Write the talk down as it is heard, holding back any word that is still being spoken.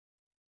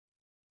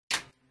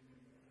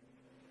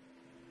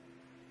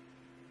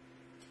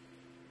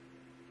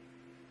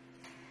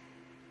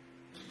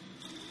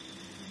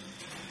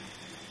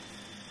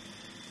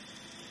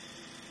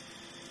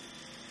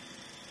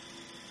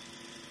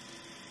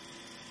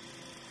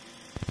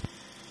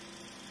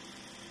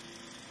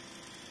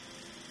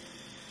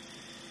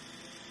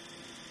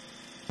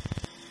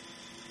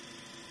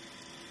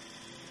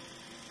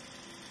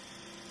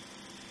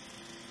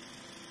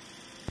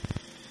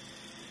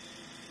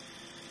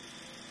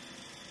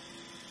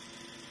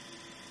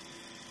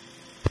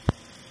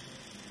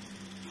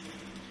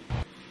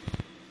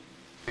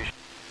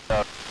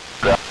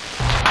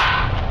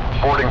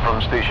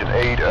Station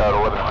 8 at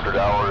 1100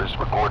 hours,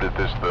 recorded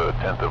this the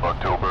 10th of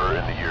October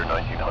in the year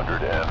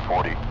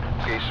 1940.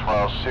 Case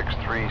file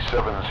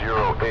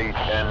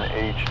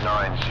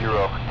 63708NH90.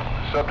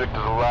 Subject is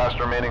the last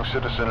remaining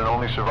citizen and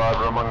only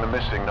survivor among the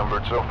missing,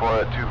 numbered so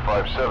far at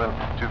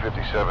 257-257.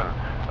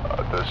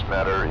 This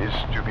matter is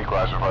to be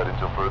classified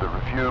until further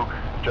review.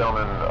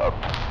 Gentlemen,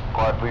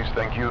 quiet please,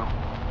 thank you.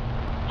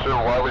 Sir,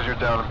 why was your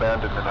town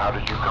abandoned and how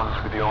did you come to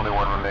be the only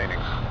one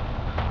remaining?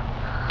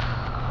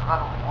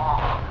 I don't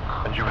want.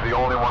 And you were the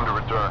only one to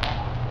return.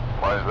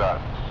 Why is that?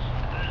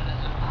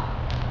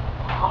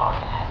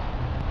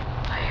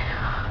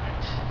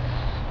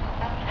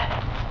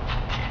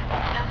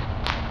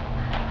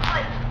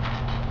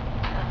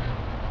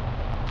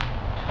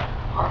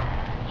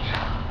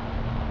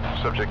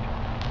 Subject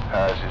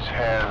has his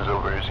hands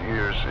over his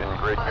ears in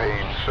great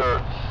pain.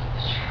 Sir,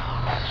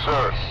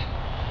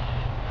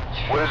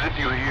 what is it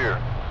you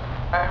hear?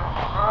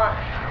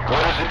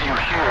 What is it you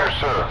hear,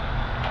 sir?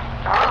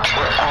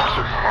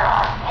 Officer,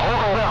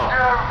 hold him down.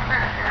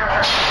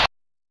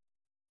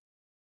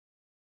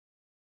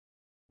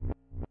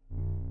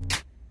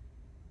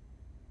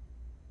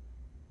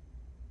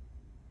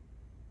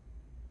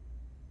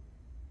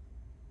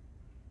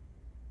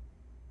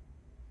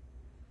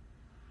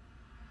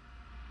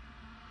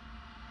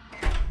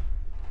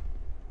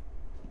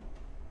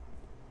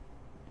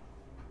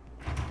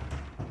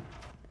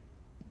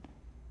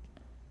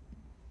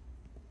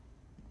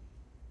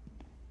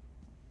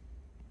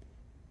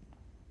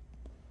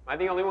 Am I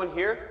the only one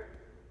here?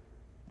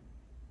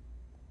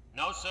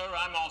 No, sir,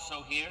 I'm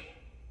also here.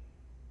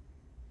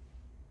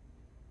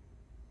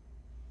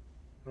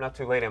 I'm not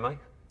too late, am I?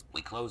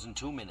 We close in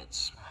 2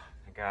 minutes.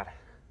 Thank God.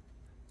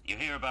 You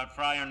hear about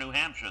Friar, New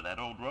Hampshire, that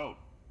old road?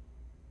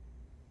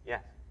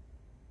 Yes.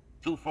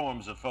 2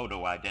 forms of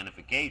photo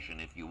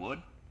identification, if you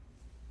would.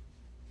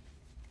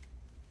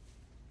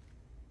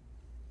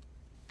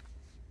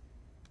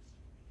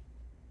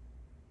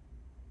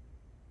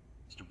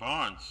 Mr.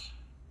 Barnes,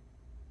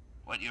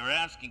 what you're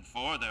asking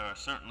for, there are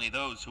certainly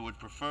those who would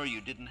prefer you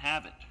didn't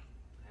have it.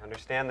 I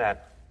understand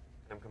that.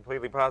 I'm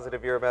completely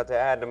positive you're about to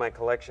add to my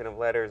collection of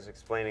letters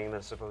explaining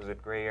the supposed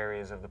gray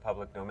areas of the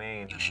public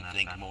domain. You should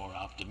think more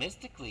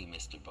optimistically,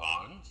 Mr.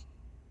 Barnes.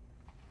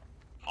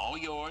 All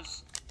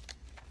yours.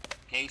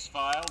 Case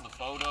file, the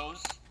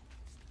photos,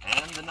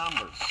 and the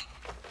numbers.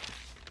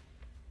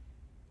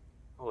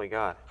 Holy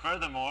God.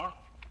 Furthermore,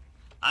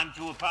 I'm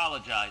to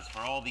apologize for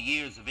all the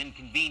years of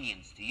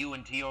inconvenience to you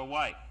and to your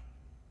wife.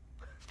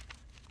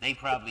 They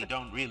probably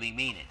don't really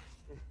mean it.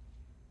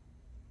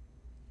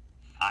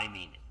 I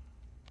mean it.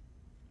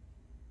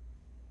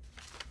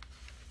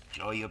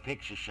 Enjoy your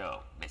picture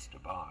show,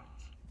 Mr. Barnes.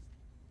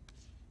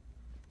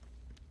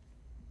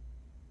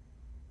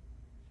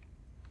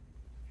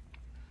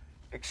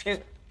 Excuse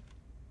me.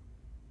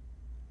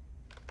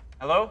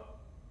 Hello?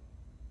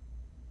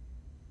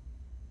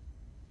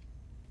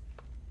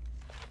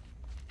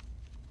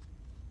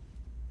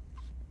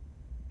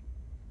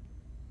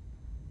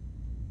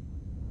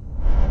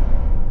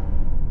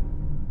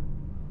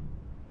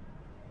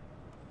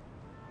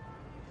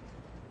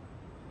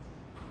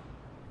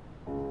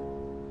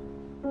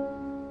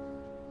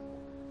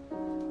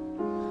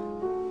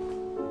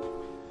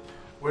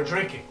 We're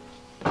drinking.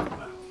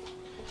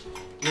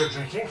 You're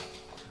drinking.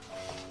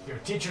 You're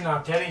a teacher now,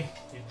 Teddy.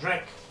 You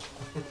drink.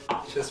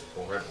 Just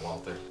pour it,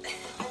 Walter.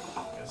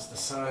 That's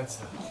besides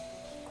the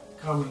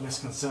common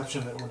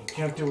misconception that when you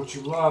can't do what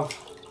you love,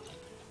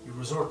 you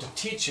resort to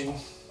teaching.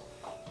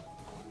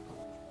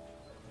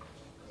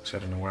 So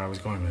I don't know where I was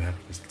going with that,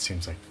 because it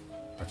seems like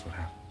that's what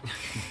happened.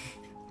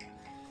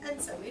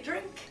 And so we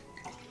drink.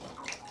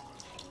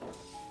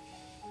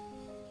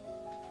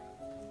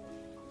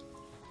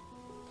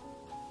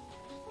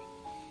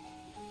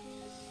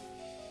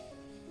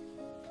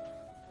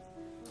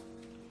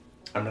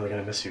 I'm really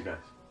gonna miss you guys.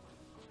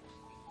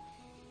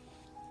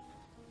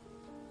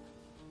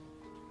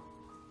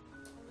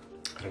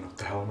 I don't know what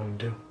the hell I'm gonna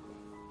do.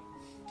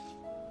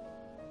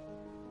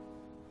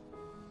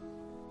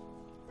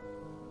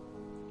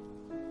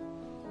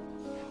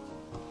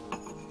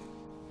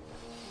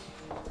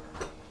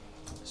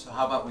 So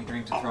how about we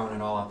drink to throwing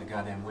it all out the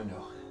goddamn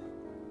window?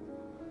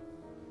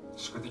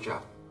 Screw the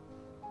job.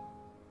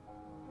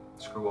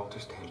 Screw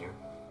Walter's tenure.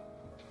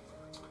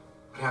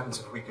 What happens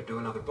if we could do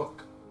another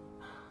book?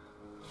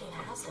 He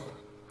has it.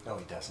 No,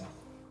 he doesn't.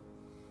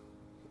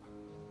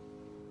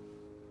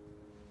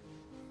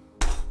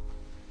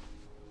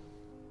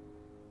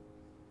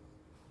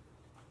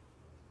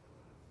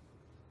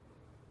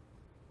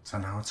 So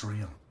now it's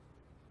real.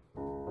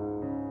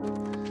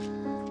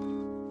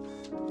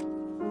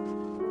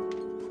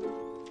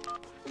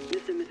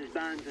 Mr. and Mrs.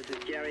 Barnes, this is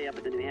Jerry up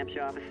at the New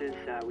Hampshire offices.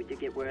 We did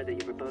get word that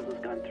your proposal's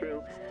gone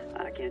through.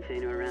 I can't say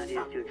anyone around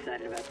here is too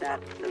excited about that.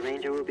 The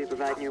ranger will be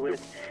providing you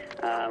with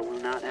will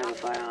not have a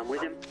firearm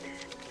with him,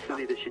 so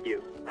neither should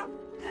you.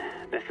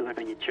 Best of luck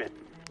on your trip.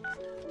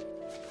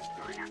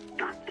 Who the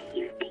fuck do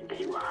you think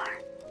you are?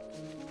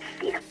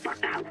 Stay the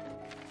fuck out.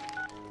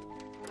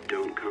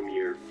 Don't come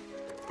here.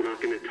 I'm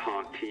not gonna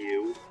talk to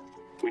you.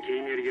 We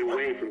came here to get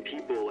away from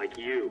people like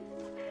you.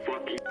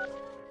 Fuck you.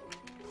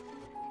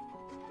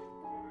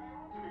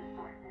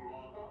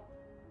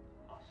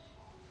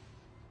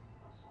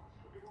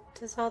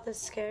 Does all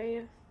this scare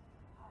you?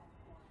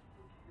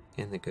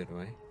 In the good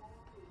way.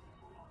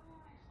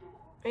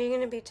 Are you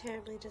going to be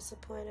terribly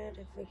disappointed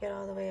if we get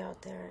all the way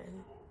out there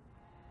and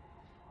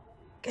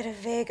get a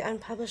vague,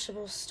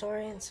 unpublishable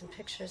story and some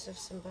pictures of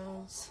some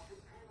bones?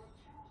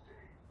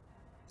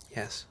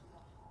 Yes.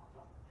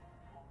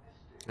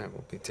 I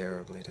will be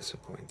terribly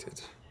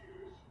disappointed.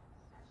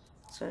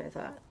 That's what I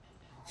thought.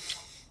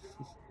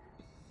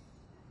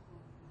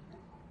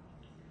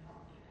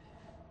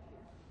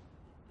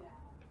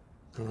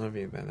 I love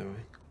you, by the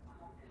way.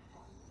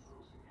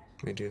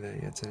 Can we do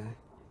that yet today?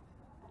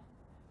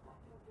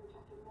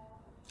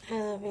 I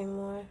love you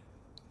more.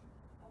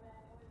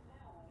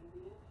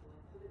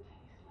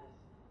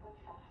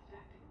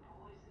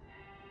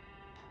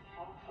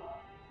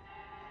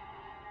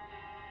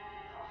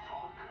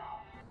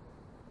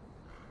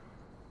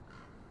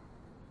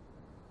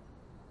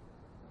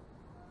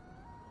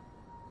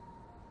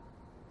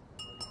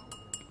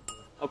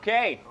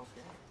 Okay,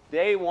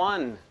 day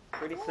one.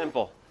 Pretty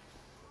simple.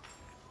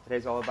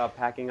 Today's all about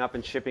packing up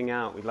and shipping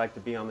out. We'd like to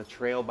be on the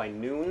trail by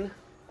noon,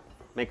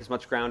 make as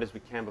much ground as we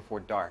can before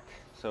dark.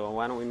 So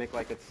why don't we make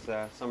like it's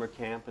summer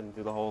camp and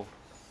do the whole,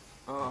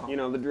 you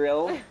know, the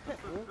drill.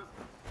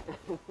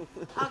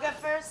 I'll go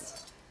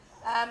first.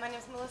 My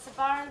name's Melissa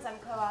Barnes. I'm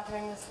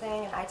co-authoring this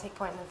thing, and I take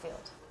point in the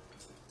field.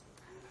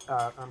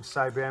 I'm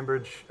Cy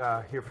Bambridge,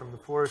 here from the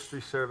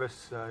Forestry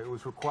Service. It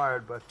was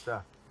required,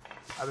 but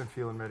I've been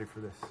feeling ready for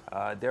this.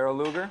 Daryl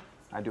Luger,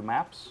 I do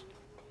maps.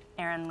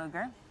 Aaron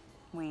Luger,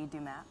 we do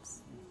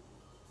maps.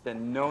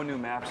 Been no new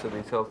maps of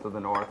these hills to the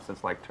north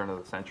since like turn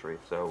of the century,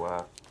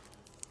 so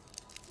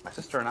my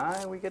sister and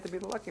I, we get to be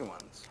the lucky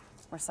ones.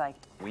 We're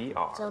psyched. We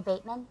are. Joe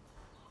Bateman,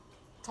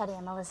 Teddy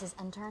and Melissa's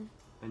intern.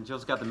 And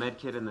Jill's got the med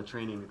kit and the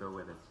training to go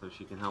with it, so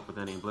she can help with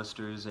any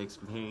blisters, aches,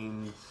 and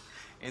pains.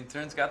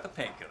 Intern's got the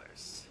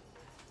painkillers.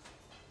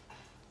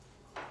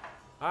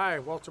 Hi,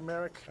 Walter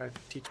Merrick. I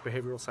teach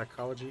behavioral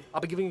psychology.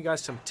 I'll be giving you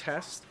guys some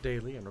tests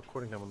daily and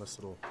recording them on this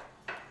little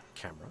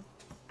camera.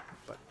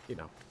 But, you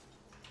know,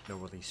 no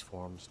release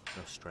forms,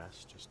 no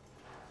stress. Just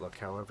look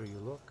however you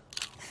look.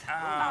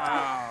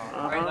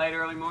 Bright light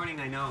early morning,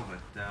 I know, but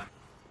I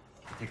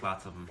take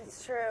lots of them.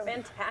 It's true.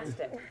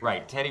 Fantastic.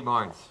 Right, Teddy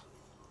Barnes,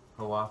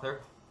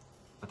 co-author,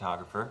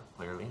 photographer,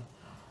 clearly.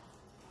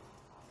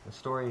 The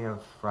story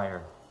of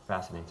Friar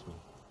fascinates me.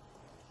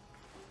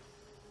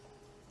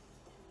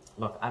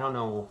 Look, I don't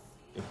know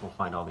if we'll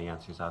find all the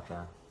answers out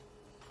there,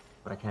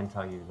 but I can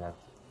tell you that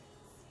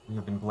we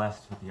have been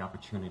blessed with the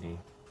opportunity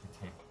to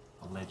take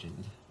a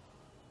legend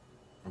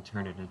and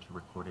turn it into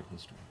recorded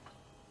history.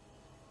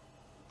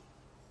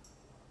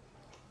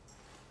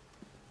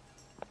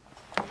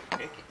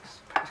 Right?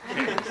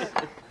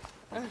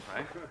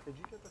 Did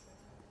you get the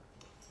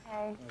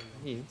Hey.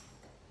 You.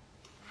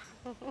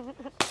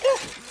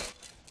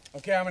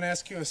 Okay, I'm going to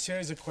ask you a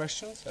series of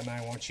questions, and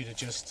I want you to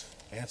just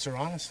answer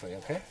honestly,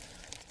 okay?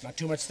 Not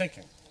too much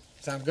thinking.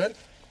 Sound good?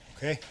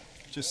 Okay,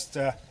 just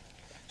go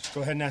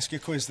ahead and ask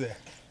your quiz there.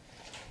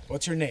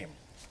 What's your name?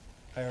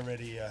 I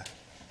already,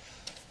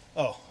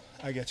 oh,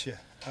 I get you.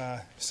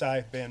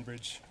 Cy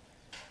Banbridge.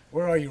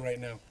 Where are you right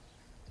now?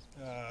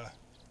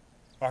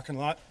 Parking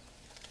lot.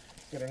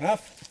 Good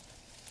enough.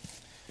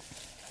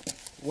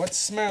 What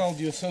smell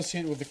do you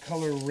associate with the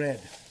color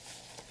red?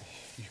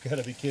 You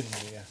gotta be kidding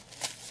me,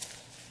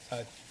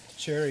 yeah.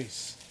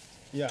 Cherries.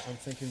 Yeah, I'm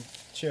thinking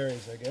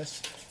cherries, I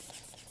guess.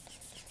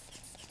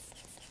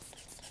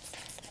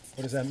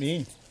 What does that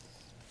mean?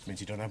 It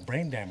means you don't have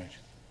brain damage.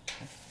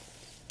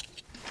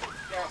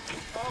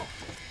 Oh.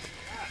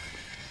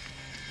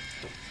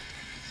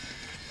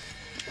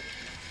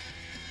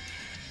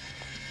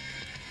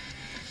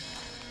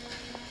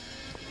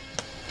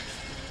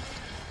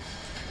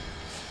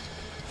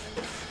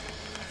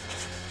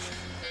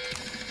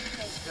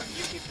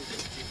 You keep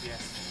this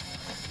GPS.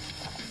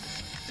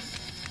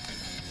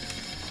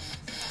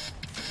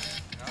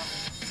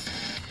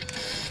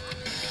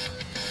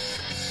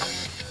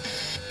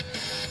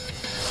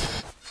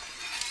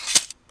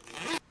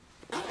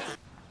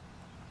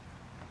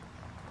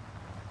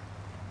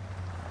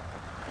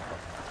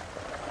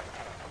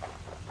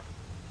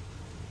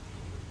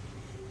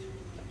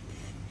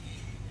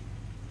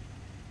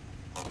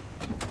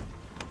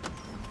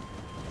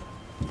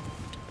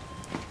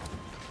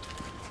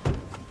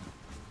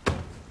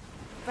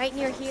 Right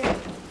near here.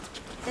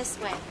 This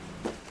way.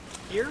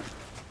 Here?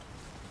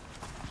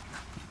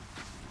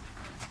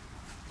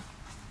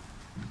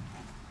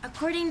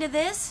 According to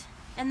this,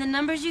 and the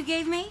numbers you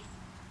gave me,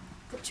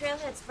 the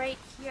trailhead's right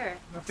here.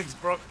 Nothing's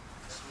broken.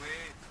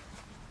 Sweet.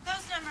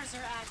 Those numbers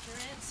are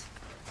accurate.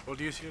 Well,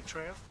 do you see a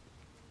trail?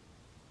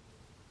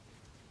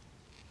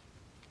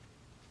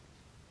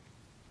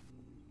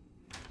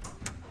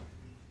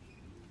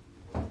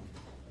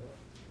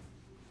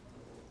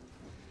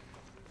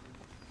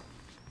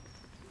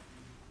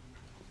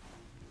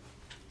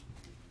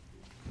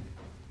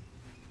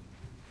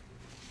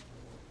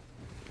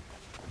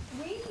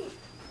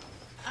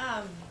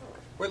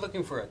 We're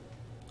looking for a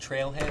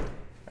trailhead.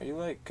 Are you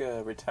like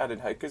retarded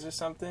hikers or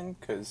something?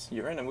 Because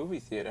you're in a movie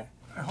theater.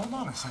 Hey, hold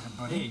on a second,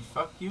 buddy. Hey,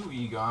 fuck you,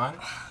 Egon.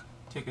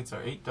 Tickets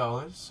are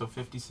 $8, so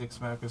 56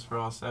 Smackers for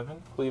all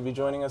 7. Will you be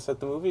joining us at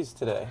the movies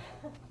today?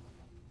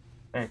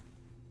 Hey,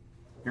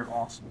 you're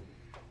awesome.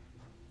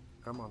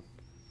 Come on.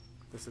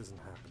 This isn't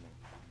happening.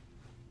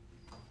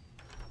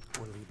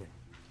 We're leaving.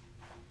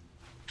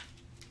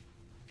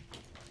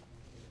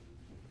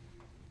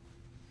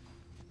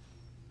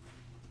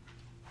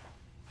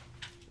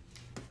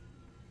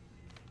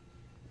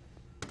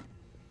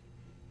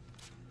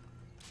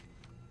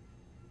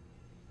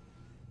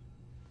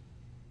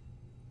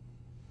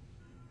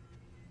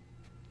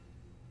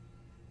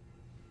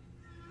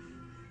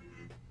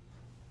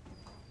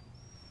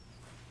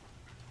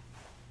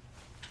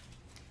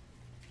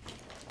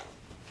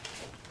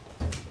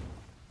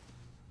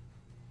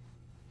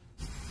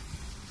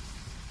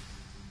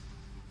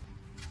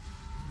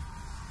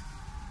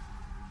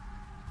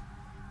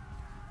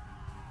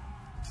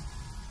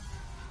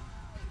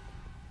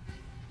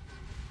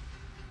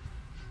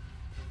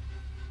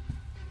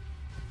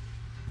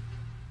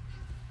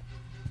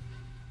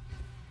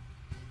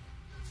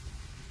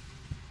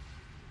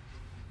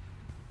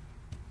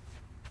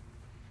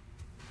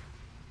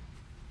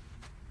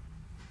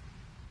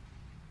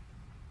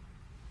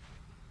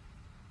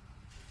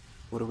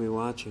 What are we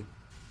watching?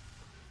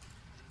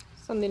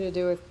 Something to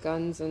do with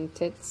guns and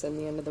tits and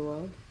the end of the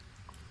world.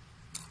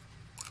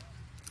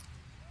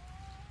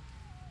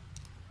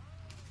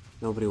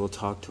 Nobody will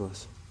talk to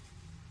us.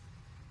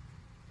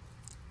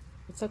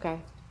 It's okay.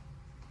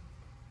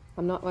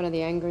 I'm not one of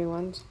the angry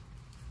ones.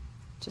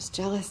 Just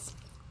jealous.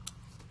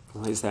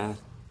 Why is that?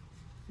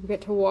 You get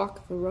to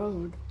walk the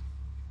road.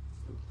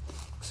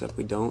 Except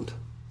we don't.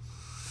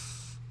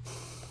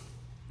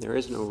 There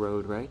is no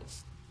road, right?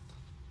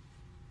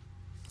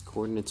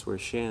 Coordinates were a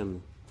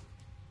sham.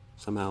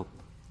 Somehow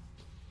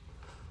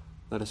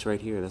led us right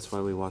here. That's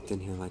why we walked in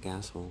here like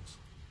assholes.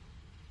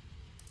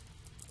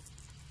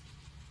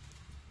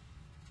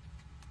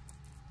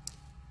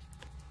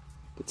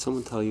 Did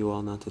someone tell you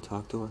all not to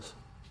talk to us?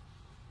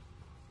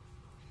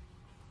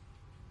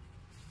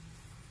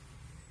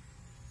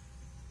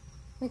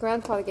 My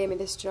grandfather gave me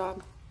this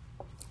job.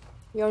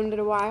 He owned it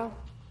a while.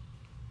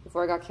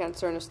 Before he got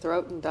cancer in his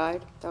throat and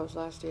died. That was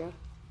last year.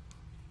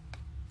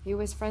 He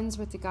was friends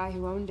with the guy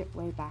who owned it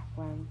way back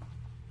when.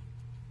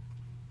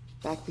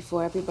 Back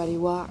before everybody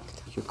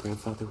walked. Your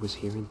grandfather was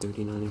here in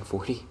 39 and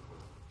 40?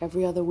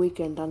 Every other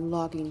weekend on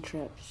logging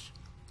trips.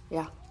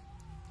 Yeah.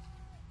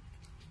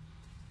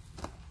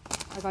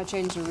 I gotta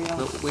change the reel.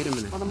 No, wait a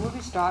minute. Well, the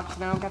movie stops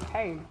and I don't get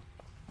paid.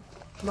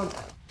 Come on.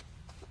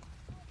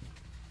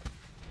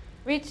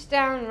 Reach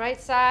down, right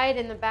side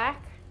in the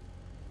back.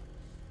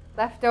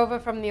 Left over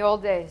from the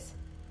old days.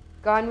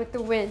 Gone with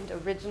the Wind,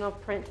 original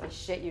print. I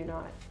shit you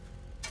not.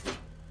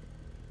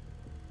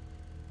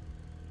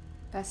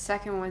 That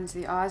second one's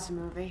the Oz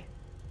movie.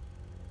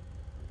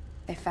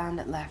 They found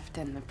it left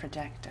in the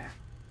projector.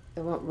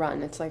 It won't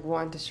run. It's like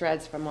worn to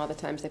shreds from all the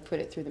times they put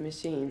it through the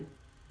machine.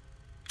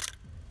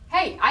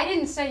 Hey, I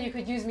didn't say you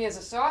could use me as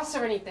a sauce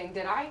or anything,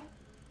 did I?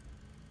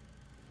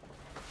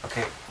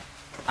 Okay,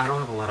 I don't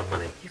have a lot of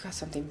money. You got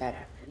something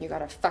better. You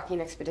got a fucking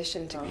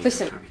expedition to...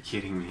 Listen, Are you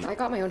kidding me? I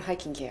got my own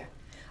hiking gear.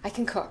 I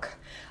can cook.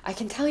 I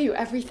can tell you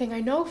everything I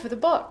know for the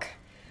book.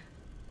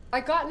 I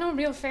got no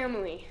real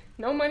family.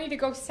 No money to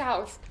go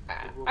south.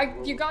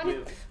 You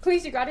gotta...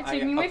 Please, you gotta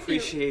take me with you. I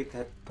appreciate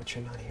that, but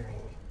you're not hearing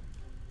me.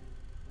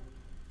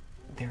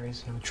 There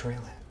is no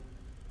trailhead.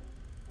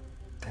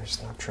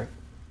 There's no trip.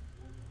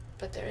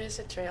 But there is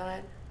a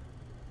trailhead.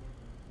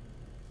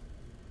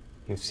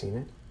 You've seen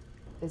it?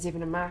 There's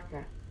even a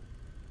marker.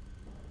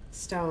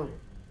 Stone.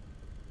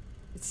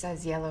 It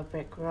says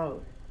Yellowbrick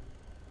Road.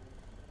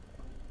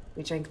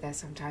 We drink there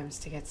sometimes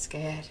to get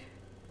scared.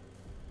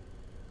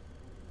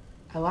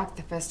 I walked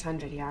the first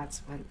 100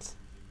 yards once.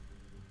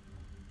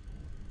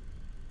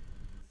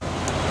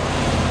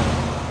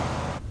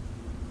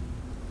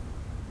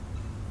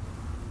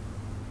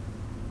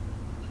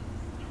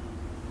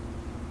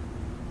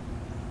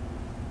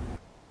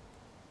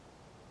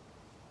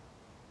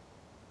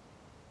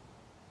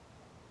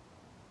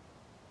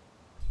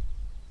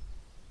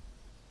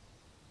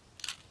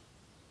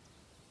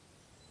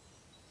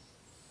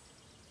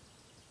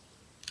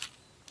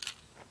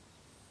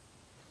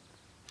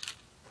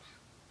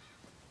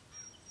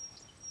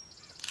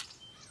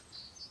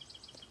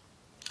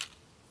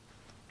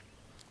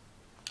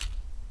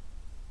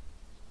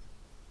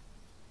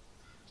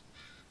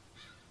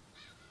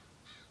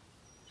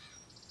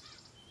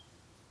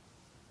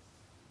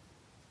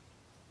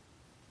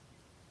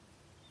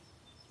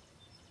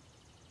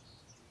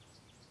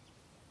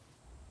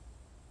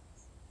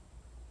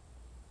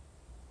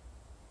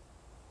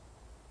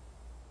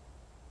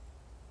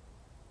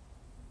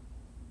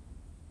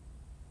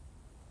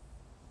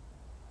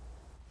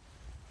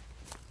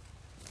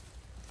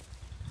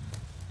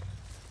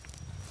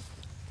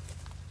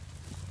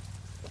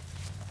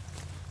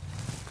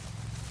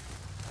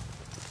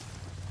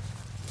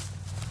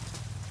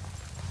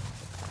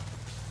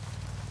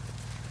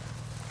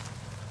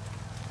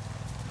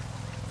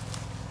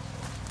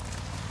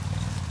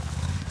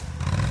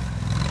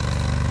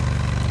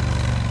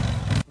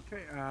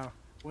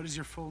 What is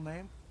your full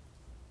name?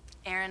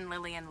 Erin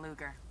Lillian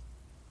Luger.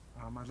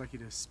 I'd like you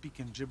to speak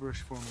in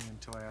gibberish for me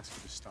until I ask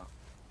you to stop.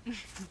 Okay.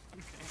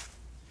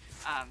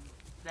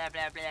 Blah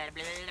blah blah blah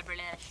blah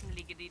blah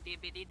schniggity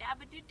dibbity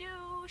dabbity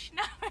doo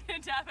schnabbity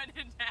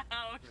dabbity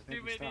dow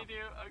schnibbity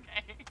doo.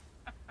 Okay.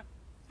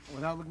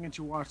 Without looking at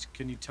your watch,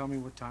 can you tell me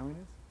what time it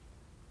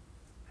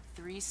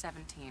is?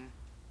 3:17.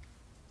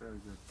 Very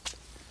good.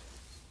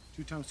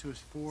 2 times 2 is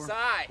 4.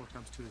 Sigh. 4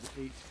 times 2 is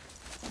 8.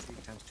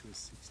 8 times 2 is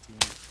 16.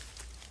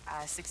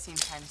 16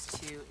 times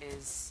 2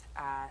 is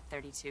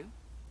 32.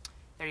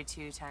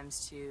 32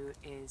 times 2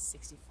 is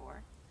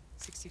 64.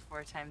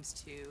 64 times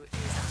 2 is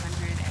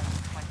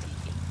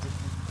 128.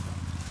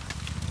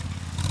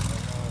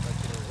 I'd like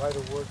you to write a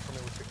word for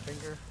me with your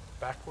finger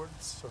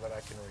backwards so that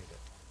I can read it.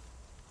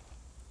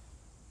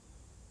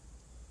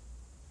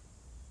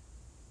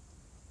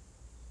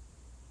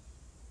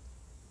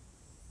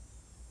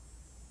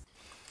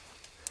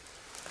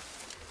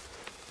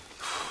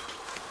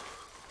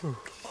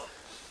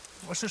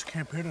 Let's just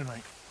camp here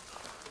tonight.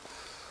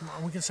 Come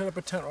on, we can set up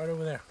a tent right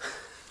over there.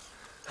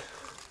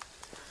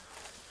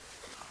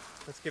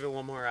 Let's give it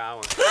one more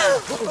hour.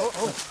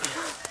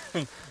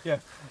 Yeah,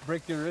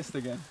 break your wrist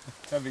again.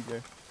 That'd be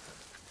good.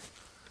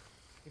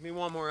 Give me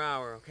one more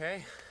hour,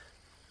 okay?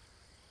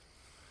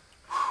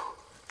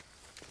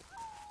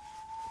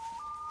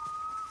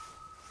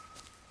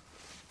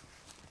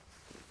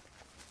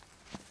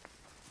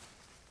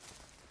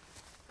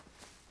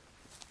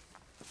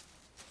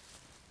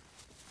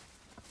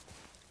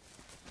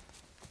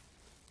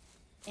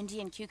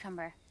 Indian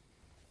cucumber.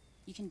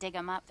 You can dig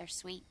them up, they're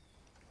sweet.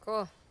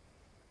 Cool.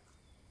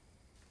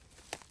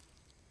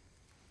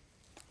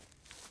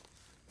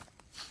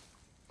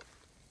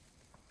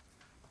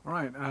 All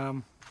right,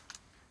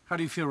 how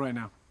do you feel right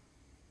now?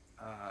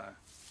 A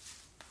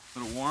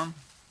little warm,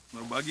 a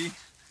little buggy.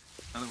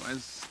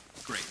 Otherwise,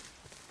 great.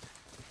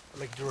 I'd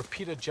like you to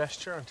repeat a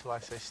gesture until I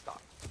say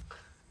stop.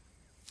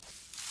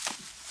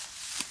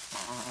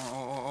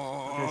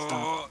 Okay,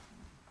 stop.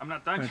 I'm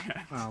not done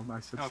yet. Well, I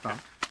said Okay. stop.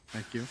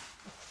 Thank you.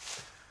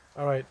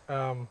 All right,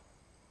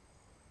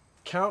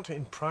 count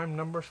in prime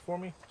numbers for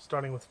me,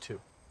 starting with 2.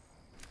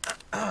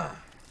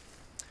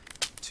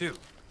 2,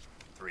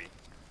 3,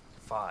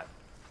 5,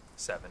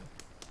 7,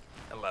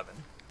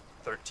 11,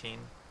 13,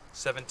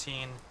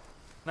 17,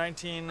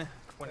 19,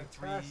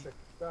 23. Fantastic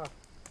stuff.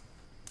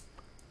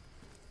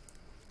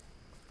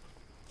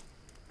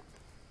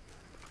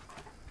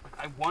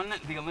 I won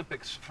the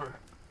Olympics for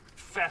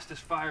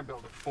fastest fire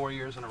builder 4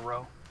 years in a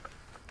row.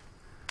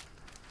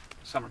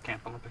 Summer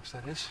camp Olympics,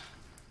 that is.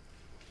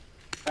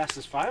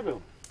 Fastest fire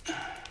builder?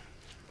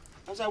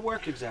 How's that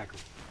work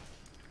exactly?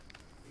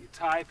 You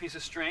tie a piece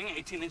of string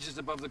 18 inches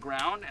above the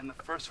ground, and the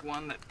first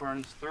one that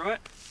burns through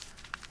it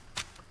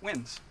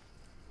wins.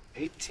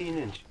 18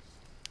 inches.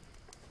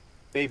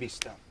 Baby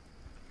stuff.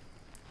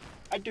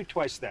 I'd do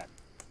twice that,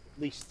 at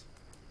least.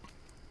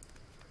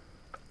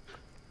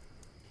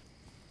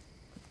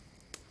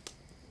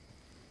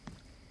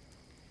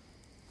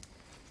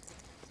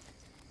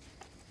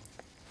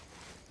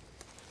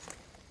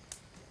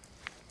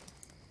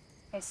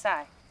 Hey,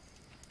 Sai.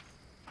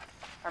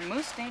 Are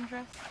moose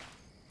dangerous?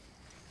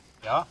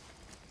 Yeah?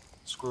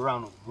 Screw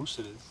around with a moose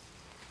it is.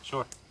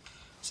 Sure.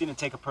 Seen it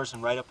take a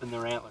person right up in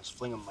their antlers,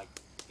 fling them like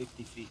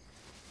 50 feet.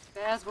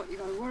 That's what you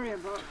gotta worry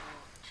about.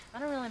 I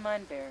don't really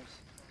mind bears.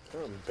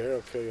 Oh, a bear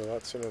will kill you a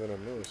lot sooner than a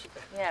moose.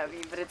 Yeah,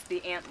 but it's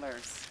the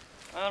antlers.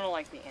 I don't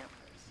like the antlers.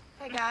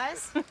 Hey,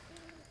 guys.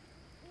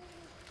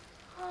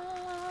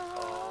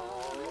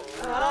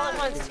 Not all at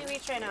once, 2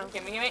 each right now.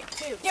 Give me.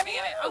 2. Give me.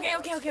 Okay.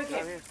 1, 2.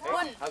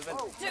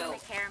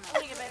 Caramel.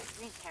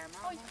 Green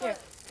caramel. Here.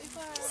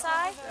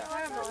 Sai?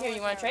 Here,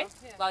 you want a tray?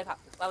 Lollipop.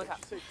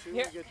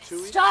 Here.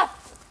 Stop!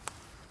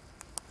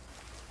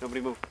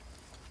 Nobody move.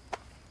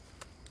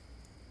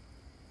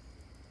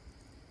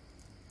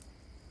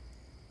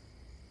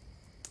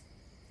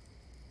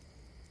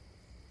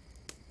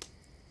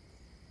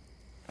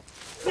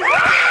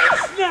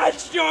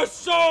 Snatch your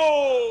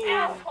soul!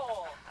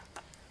 Asshole!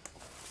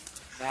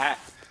 The hat.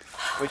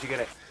 Where'd you get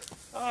it?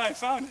 Oh, I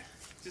found it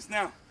just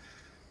now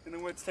in the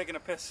woods taking a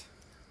piss.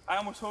 I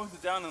almost hosed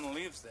it down in the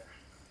leaves there.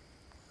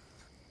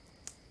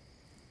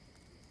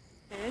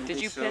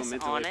 Did you So, piss mid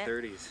to on late it?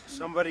 30s.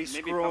 Somebody's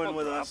Maybe screwing bubble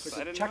with drops, us.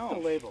 I didn't Check know. the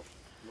label.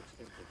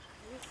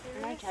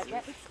 Can I touch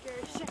it?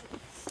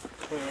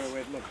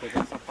 Wait, look,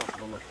 that's not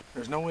possible, look.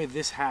 There's no way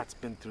this hat's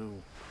been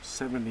through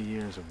 70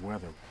 years of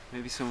weather.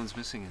 Maybe someone's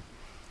missing it.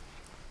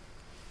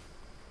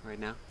 Right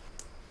now?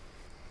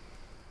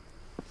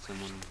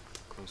 Someone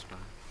close by.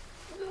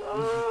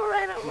 Oh,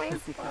 right up my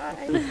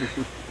spine.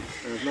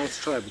 Nice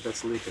try, but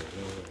that's leaking.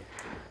 No way.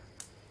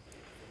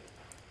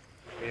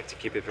 We have to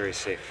keep it very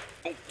safe.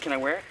 Oh, can I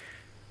wear it?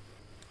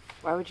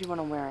 Why would you want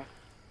to wear it?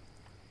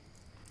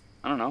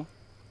 I don't know.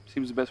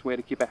 Seems the best way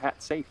to keep a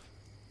hat safe.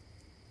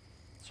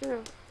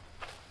 True.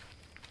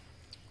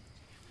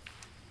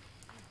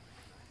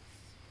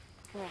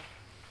 Come here.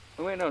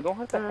 Oh, wait, no, don't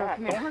hurt the hat.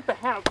 come here. Don't hurt the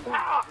hat.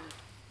 Ah!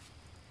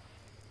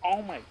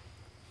 Oh my.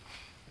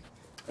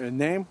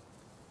 Name?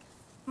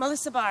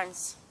 Melissa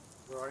Barnes.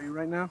 Where are you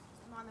right now?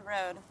 I'm on the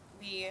road.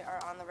 We are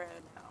on the road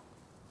now.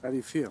 How do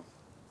you feel?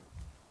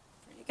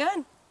 Pretty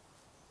good.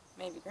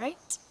 Maybe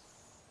great.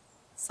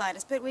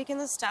 Slightest bit weak in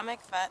the stomach,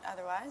 but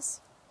otherwise.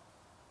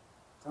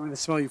 Tell me the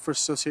smell you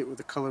first associate with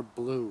the color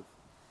blue.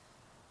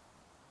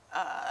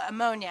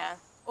 Ammonia.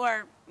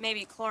 Or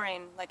maybe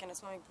chlorine, like in a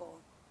swimming pool.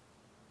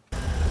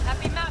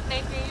 Happy map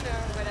making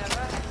or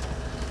whatever.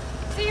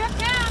 See you at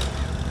camp!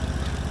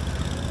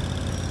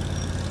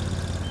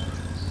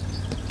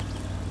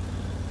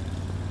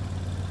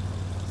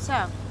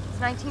 So, it's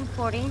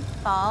 1940,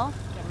 fall,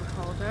 getting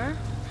colder.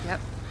 Yep.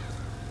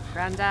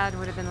 Granddad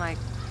would have been like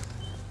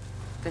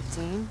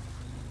 15.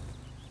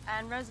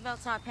 And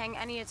Roosevelt's not paying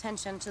any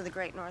attention to the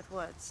Great North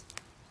Woods.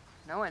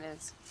 No one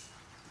is.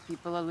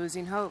 People are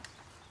losing hope.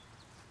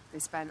 They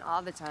spend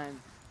all the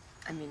time,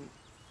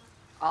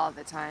 all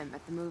the time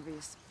at the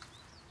movies,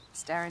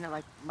 staring at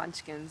like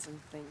munchkins and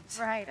things.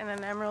 Right, in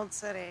an Emerald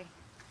City.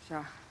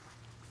 Sure.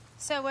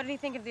 So what did he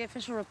think of the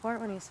official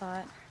report when he saw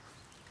it?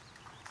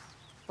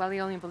 Well, he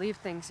only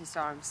believed things he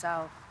saw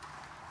himself.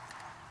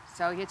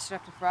 So he hitched it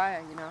up to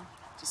Friar,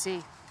 to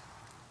see.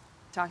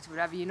 Talked to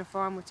whatever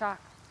uniform would talk.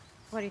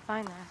 What did he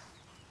find there?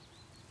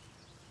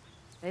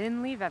 They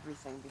didn't leave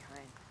everything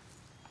behind.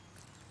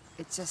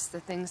 It's just the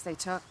things they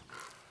took.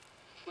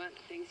 Weren't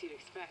the things you'd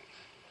expect.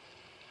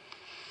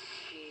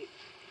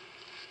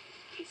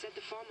 He said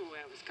the formal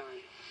wear was gone.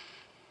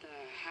 The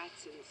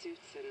hats and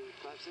suits and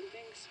gloves and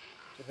things.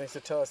 He thinks to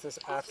tell us this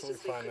after we Officers,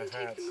 they find the couldn't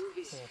take hats. the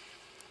movies.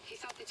 He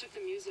thought they took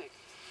the music.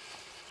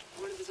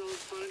 One of those old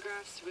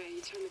phonographs where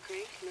you turn the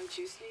crank, no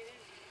juice needed.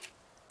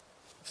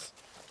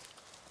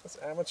 It's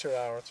amateur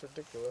hour. It's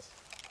ridiculous.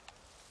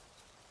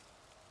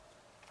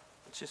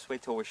 Let's just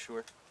wait till we're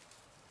sure.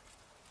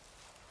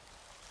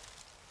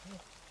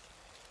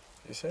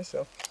 You say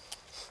so.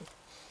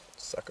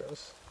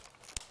 Suckers.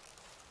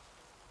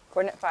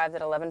 Coordinate 5's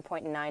at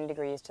 11.9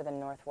 degrees to the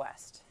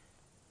northwest.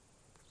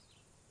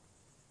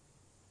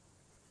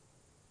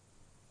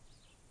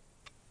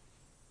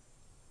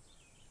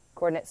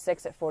 Coordinate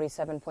 6 at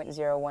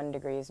 47.01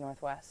 degrees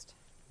northwest.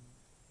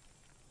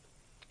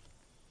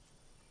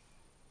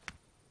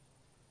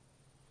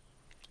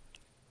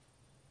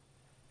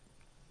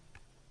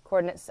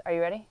 Coordinates, are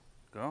you ready?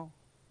 Go.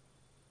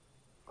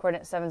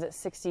 Coordinate 7's at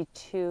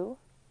 62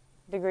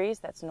 degrees,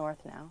 that's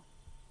north now.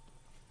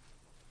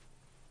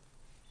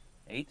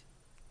 8.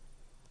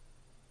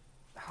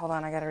 Hold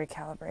on, I gotta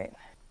recalibrate.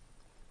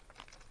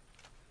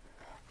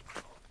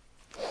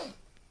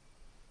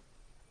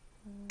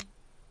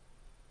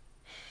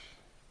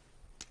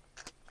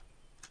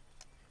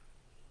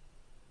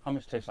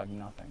 Hummus tastes like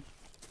nothing.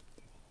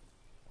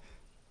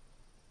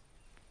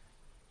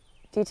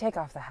 Do you take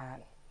off the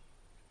hat?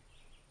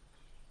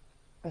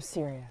 I'm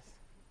serious.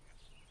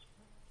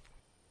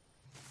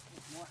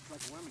 It's more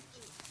like women.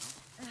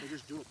 They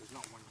just do it. There's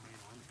not one man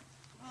on it.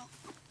 Well,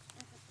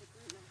 if it's the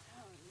group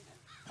mentality, then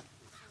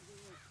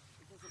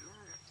it doesn't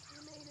matter.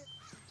 You made it.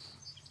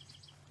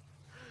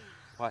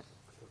 What?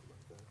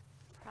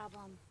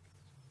 Problem.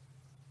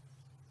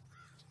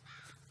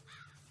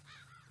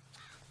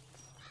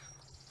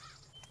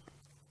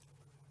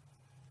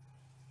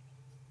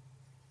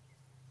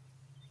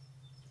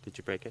 Did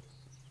you break it?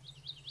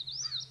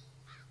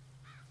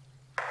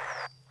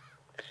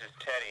 This is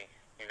Teddy.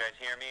 You guys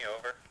hear me?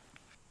 Over.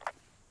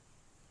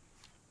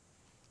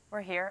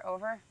 We're here,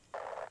 over.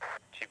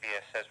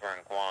 GPS says we're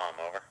in Guam.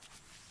 Over.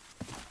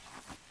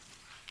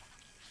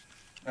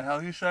 The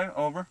hell you say?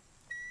 Over.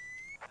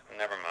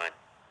 Never mind.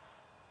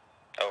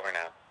 Over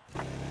now.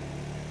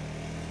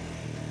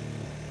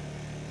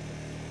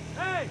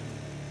 Hey!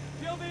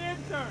 Kill the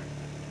intern!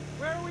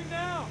 Where are we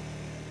now?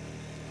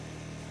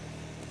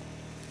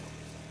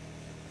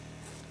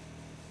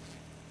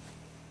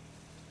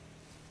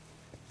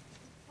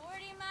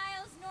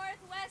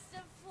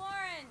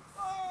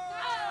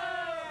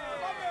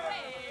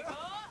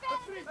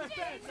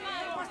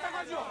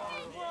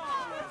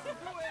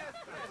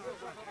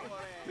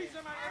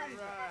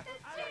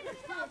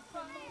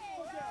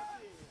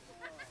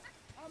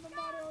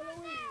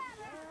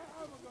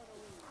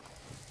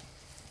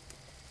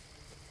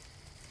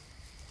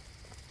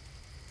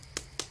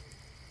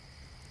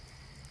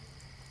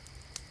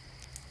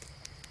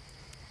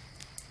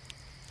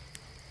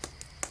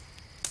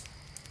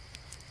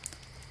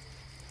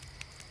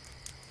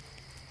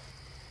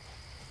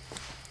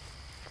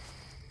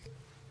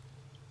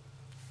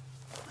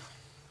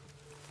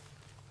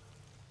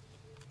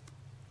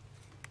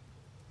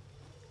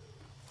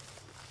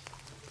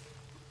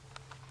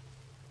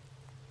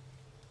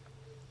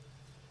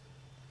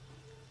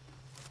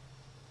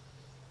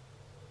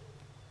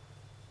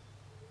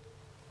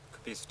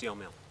 Could be a steel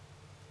mill.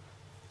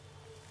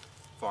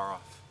 Far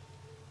off.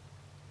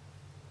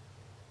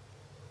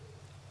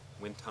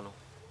 Wind tunnel.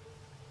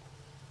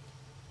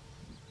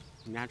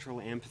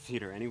 Natural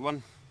amphitheater,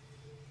 anyone?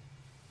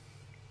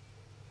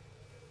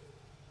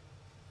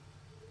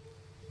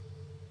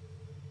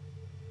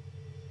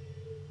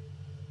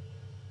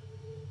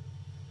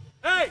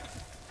 Hey!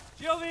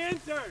 Kill the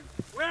intern!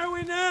 Where are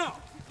we now?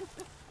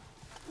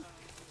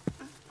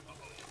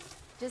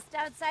 Just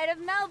outside of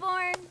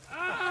Melbourne.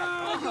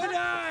 Oh, good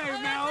eye,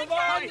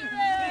 Melbourne!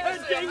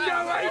 The dingo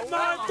ate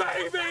my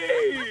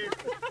baby!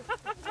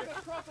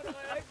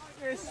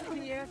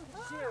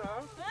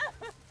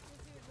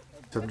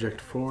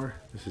 Subject 4,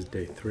 this is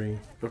day 3.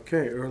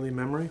 Okay, early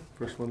memory,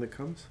 first one that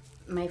comes.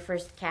 My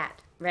first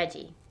cat,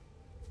 Reggie.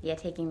 Yeah,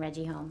 taking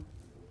Reggie home.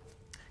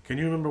 Can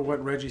you remember what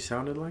Reggie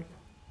sounded like?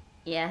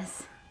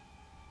 Yes.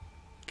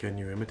 Can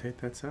you imitate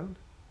that sound?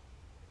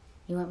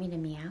 You want me to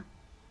meow?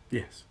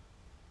 Yes.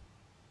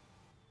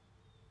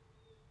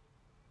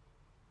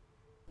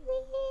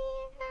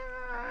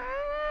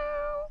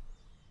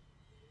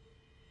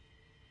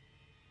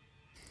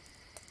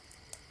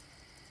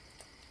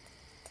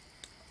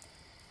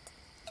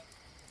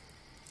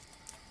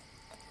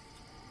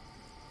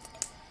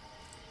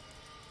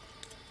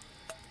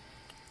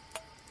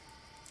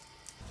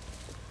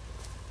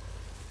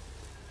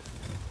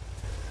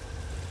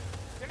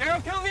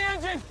 Daryl, kill the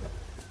engine!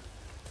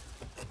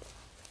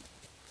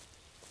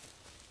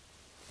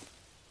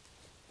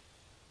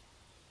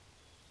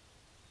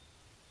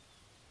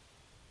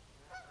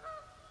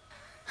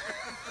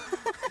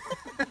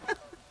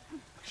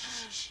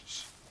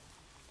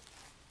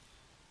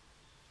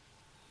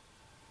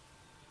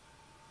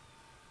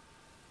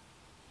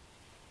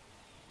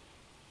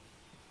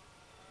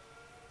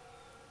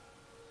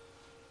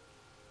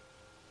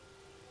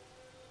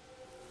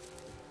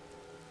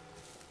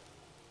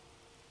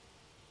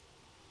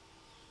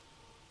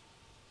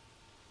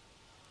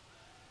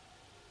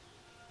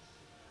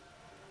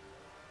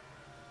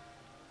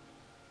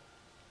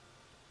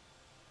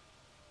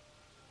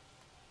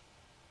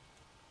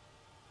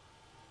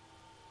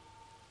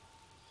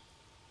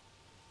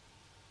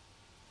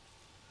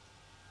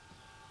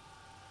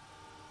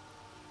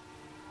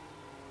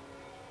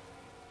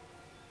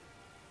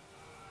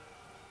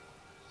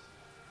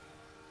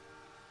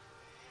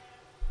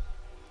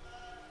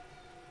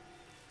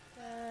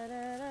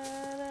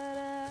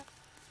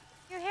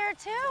 You hear it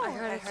too? I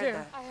heard it too.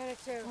 I heard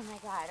it too. Oh my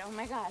god, oh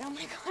my god, oh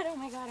my god, oh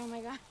my god, oh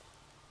my god.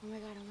 Oh my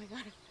god, oh my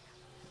god.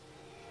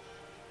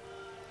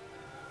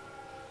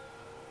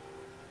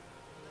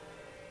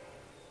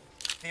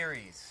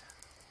 Theories.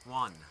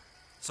 1.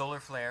 Solar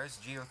flares,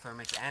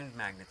 geothermic, and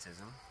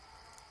magnetism.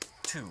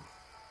 2.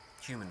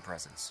 Human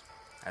presence,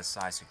 as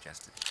Sai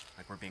suggested,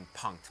 like we're being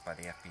punked by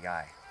the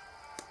FBI.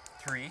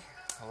 3.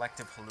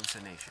 Collective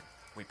hallucination.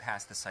 We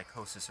pass the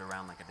psychosis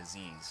around like a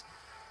disease.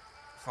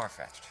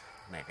 Far-fetched,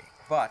 maybe.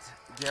 But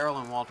Daryl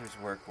and Walter's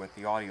work with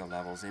the audio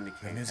levels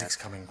indicate The music's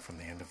that... coming from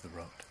the end of the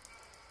road.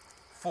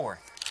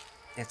 4th,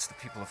 it's the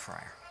people of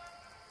Friar.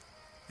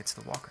 It's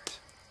the walkers.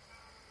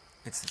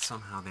 It's that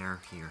somehow they're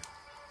here.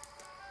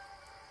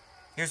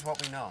 Here's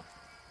what we know.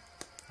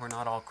 We're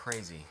not all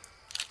crazy.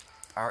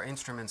 Our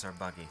instruments are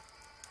buggy.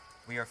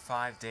 We are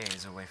 5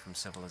 days away from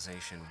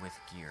civilization with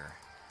gear.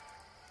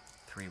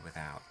 3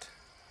 without.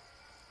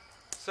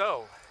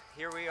 So,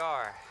 here we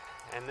are.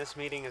 And this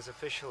meeting is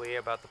officially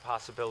about the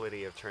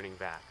possibility of turning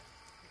back.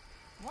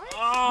 What?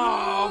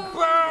 Oh,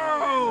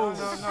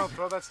 boom! No,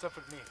 throw that stuff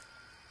at me.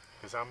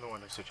 Because I'm the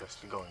one who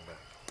suggested going back.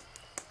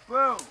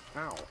 Boom!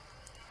 Ow.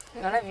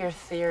 None of your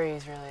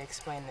theories really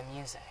explain the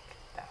music,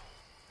 though.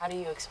 How do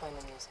you explain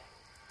the music?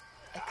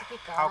 It could be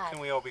God. How can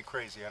we all be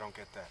crazy? I don't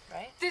get that.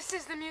 Right? This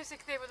is the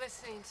music they were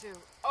listening to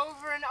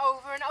over and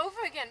over and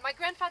over again. My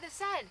grandfather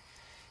said,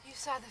 you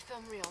saw the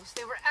film reels.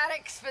 They were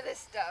addicts for this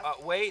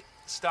stuff. Wait,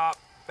 stop,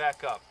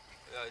 back up.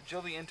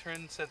 Jill the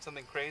intern said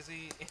something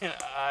crazy.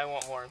 I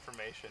want more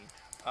information.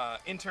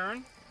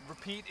 Intern,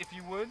 repeat if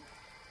you would.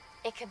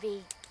 It could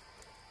be...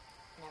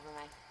 Never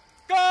mind.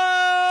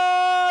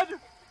 God!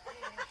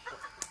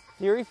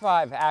 Theory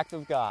 5, act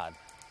of God.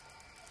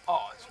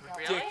 Oh, it's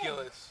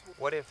ridiculous.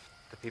 What if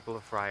the people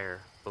of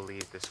Friar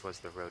believed this was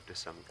the road to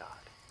some god?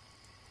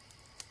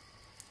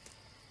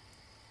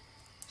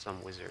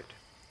 Some wizard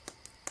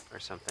or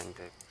something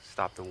to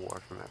stop the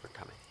war from ever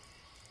coming.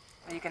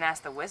 Well, you can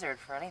ask the wizard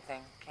for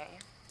anything, can't you?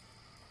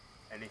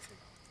 Anything.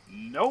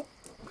 Nope.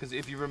 Because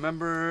if you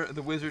remember,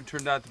 the wizard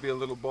turned out to be a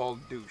little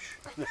bald douche.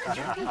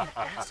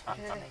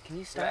 Can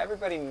you stop?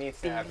 Everybody needs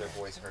to have their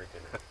voice heard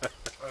tonight.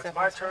 Well, it's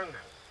my turn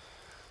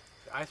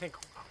now. I think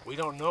we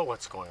don't know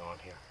what's going on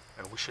here,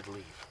 and we should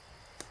leave.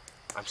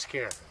 I'm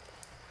scared.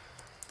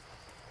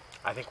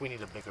 I think we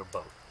need a bigger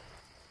boat.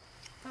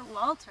 But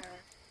Walter,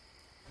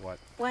 What?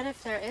 what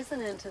if there is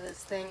an end to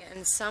this thing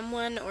and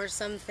someone or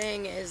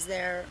something is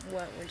there?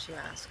 What would you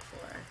ask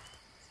for?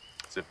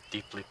 It's a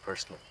deeply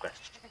personal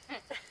question.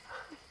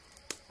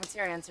 What's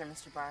your answer,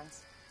 Mr.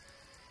 Barnes?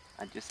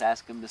 I'd just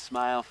ask him to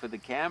smile for the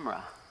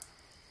camera.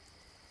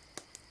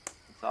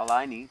 That's all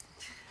I need.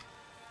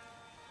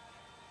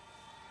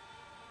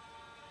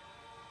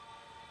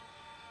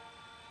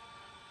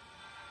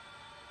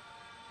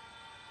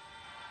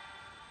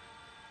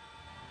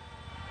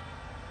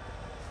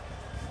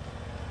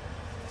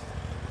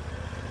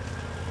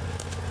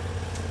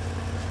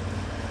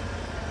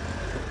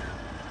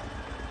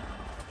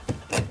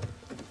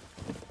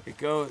 It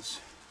goes.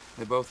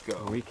 They both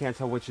go. We can't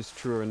tell which is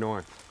true or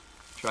north.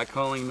 Try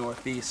calling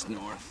northeast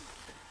north.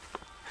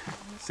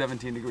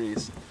 17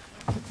 degrees.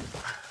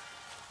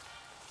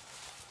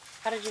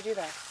 How did you do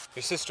that?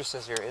 Your sister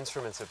says your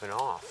instruments have been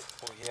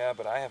off. Well, yeah,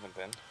 but I haven't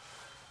been.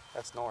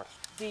 That's north.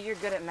 Dee, you're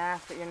good at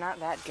math, but you're not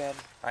that good.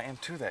 I am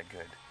too that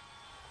good.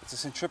 It's a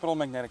centripetal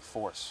magnetic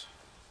force.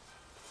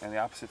 And the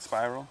opposite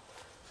spiral,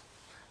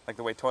 like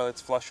the way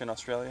toilets flush in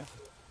Australia.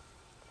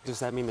 Does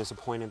that mean there's a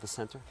point in the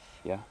center?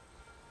 Yeah.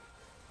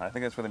 I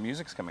think that's where the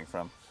music's coming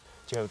from.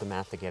 Do you have the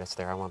math to get us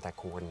there? I want that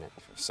coordinate.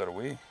 So do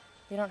we.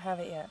 We don't have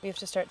it yet. We have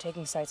to start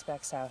taking sites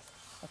back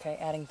south, okay?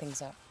 Adding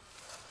things up.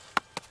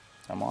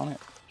 I'm on it.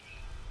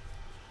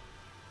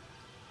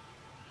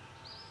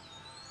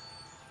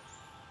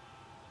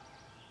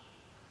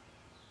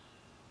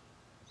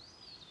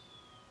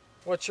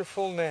 What's your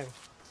full name?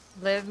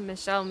 Liv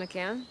Michelle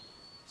McCann.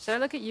 Should I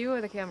look at you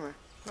or the camera?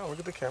 No, look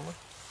at the camera.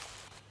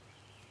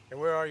 And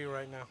where are you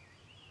right now?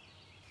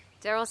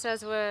 Daryl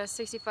says we're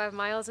 65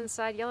 miles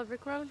inside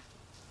Yellowbrick Road.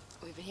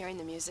 We've been hearing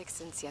the music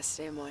since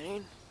yesterday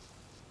morning.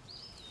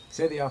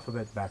 Say the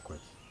alphabet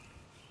backwards.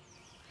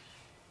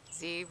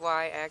 Z,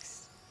 Y,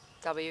 X,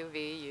 W,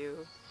 V,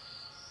 U.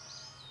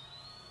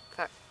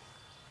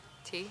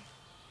 T?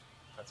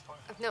 That's fine.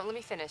 No, let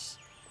me finish.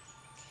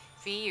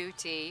 V, U,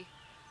 T,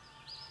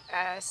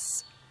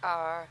 S,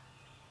 R.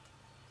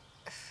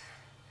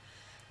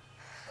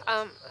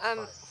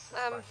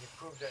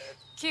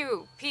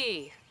 Q,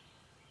 P,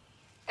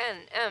 N,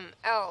 M,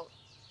 L.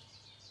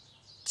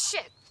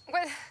 Shit.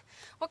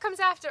 What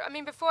comes after? I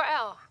mean, before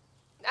L?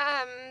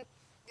 L.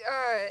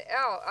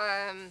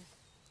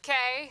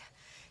 K,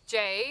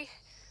 J,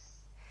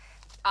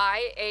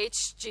 I,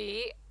 H,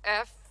 G,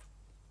 F,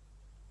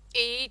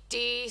 E,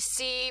 D,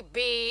 C,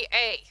 B,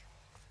 A.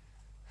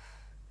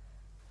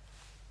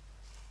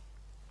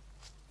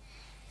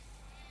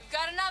 We've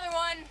got another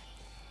one.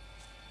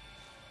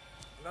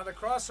 Another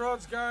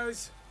crossroads,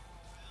 guys.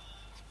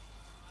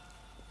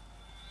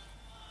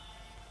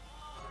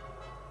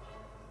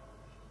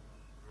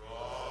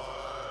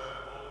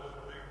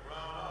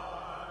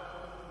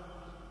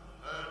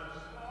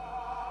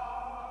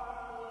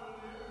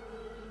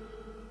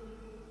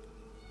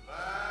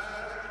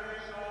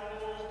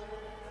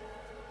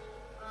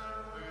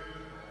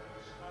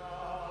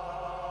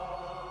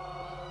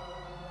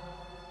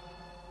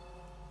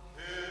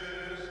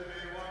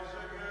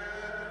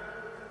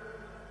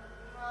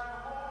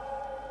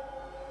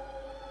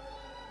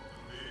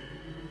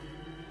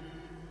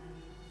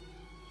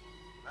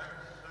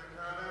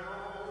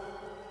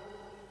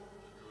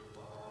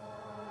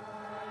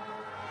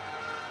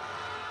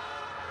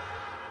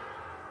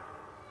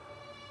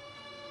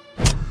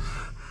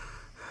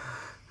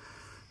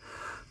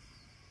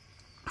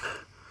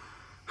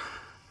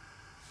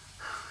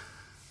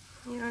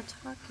 You're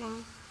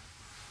talking.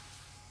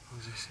 What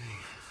was I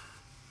saying?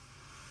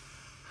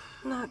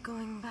 Not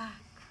going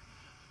back.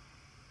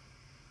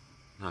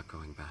 Not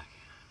going back.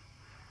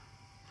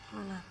 We're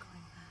not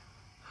going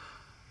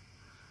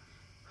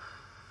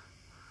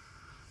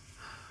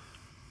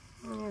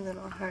back. Your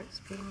little heart's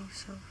beating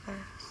so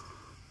fast.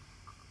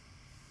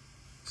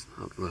 It's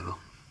not little.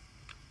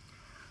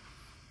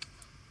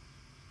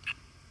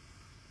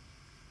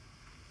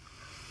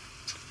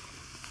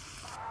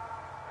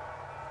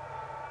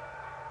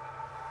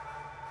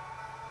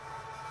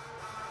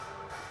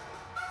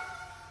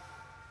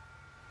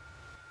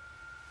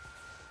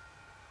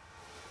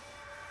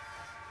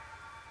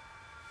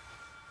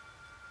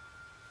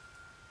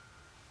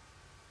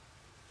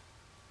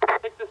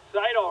 Take the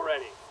site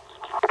already.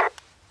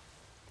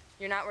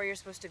 You're not where you're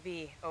supposed to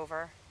be.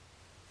 Over.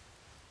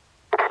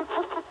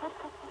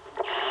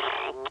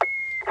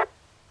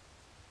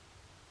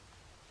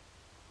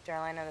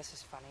 Daryl, I know this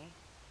is funny,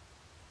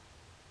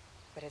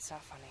 but it's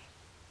not funny.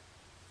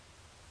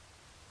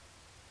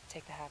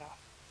 Take the hat off.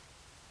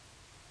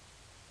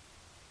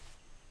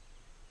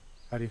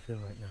 How do you feel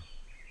right now?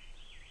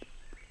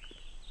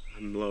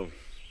 I'm low.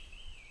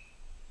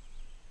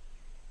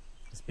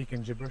 Speak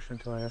in gibberish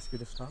until I ask you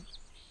to stop.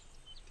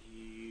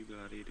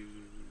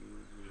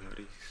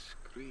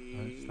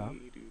 Stop.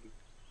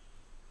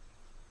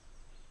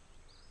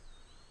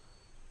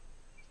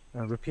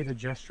 Repeat a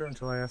gesture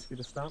until I ask you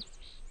to stop.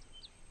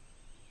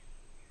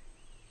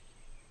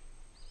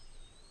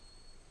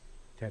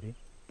 Teddy.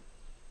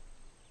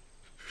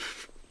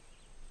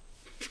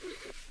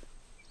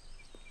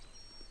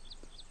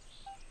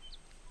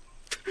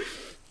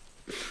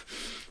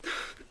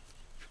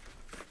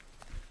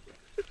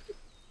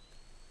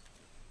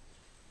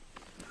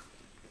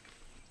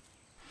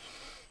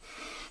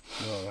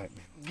 You're all right,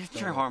 man. Get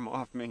your arm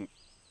off me.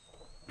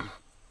 It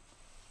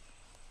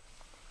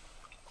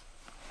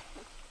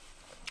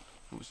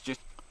was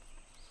just...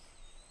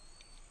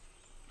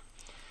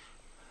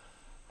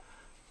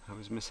 I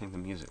was missing the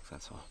music,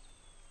 that's all.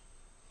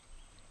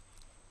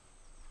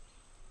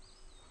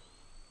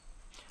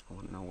 I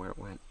want to know where it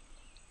went.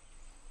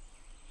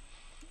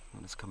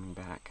 When it's coming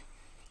back.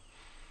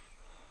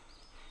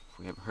 If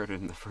we haven't heard it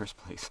in the first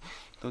place,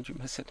 don't you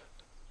miss it?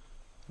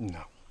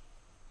 No.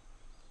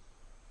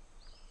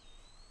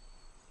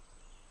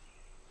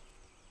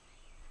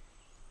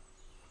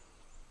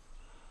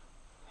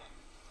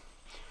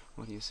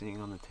 What are you seeing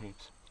on the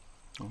tapes?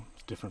 Oh,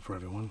 it's different for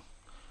everyone.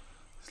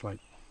 It's like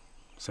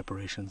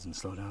separations and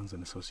slowdowns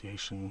and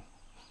association,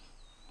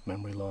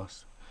 memory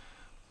loss.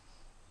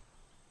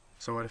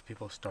 So what if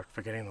people start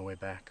forgetting the way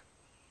back?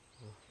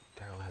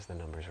 Daryl has the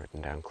numbers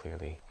written down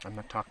clearly. I'm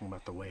not talking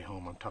about the way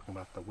home. I'm talking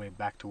about the way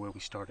back to where we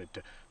started,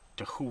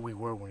 to who we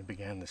were when we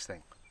began this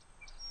thing.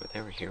 But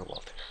they were here,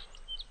 Walter.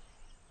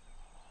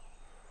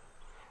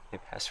 They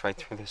passed right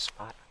through this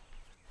spot.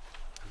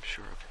 I'm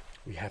sure of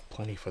it. We have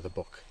plenty for the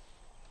book.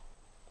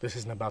 This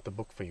isn't about the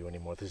book for you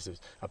anymore. This is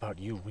about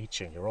you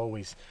reaching. You're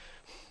always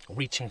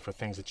reaching for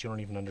things that you don't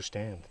even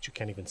understand, that you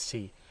can't even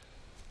see.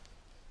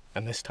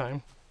 And this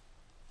time,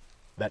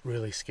 that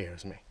really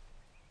scares me.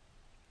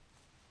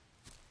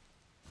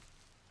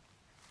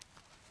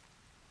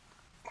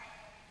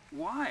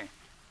 Why?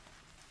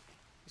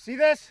 See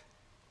this?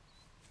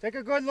 Take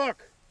a good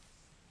look.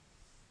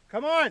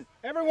 Come on,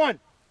 everyone.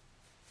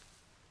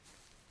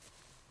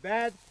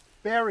 Bad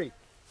berry.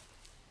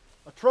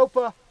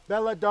 Atropa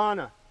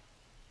belladonna.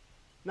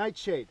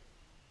 Nightshade.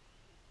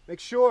 Make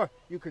sure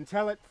you can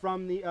tell it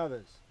from the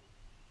others.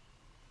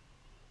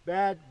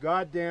 Bad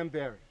goddamn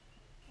berry.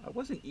 I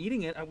wasn't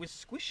eating it, I was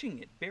squishing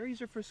it. Berries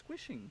are for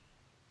squishing.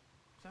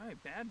 Sorry,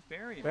 bad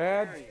berry.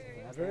 Bad,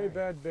 very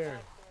bad berry.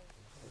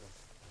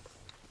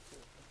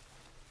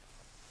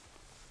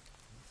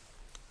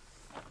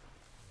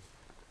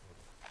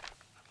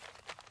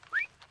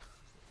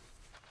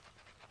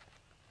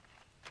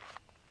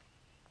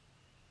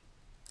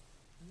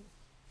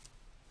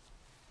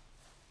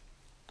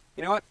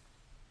 You know what?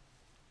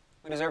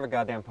 We deserve a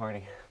goddamn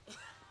party.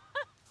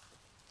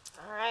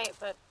 All right,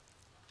 but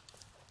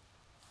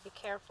be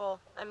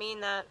careful. I mean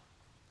that.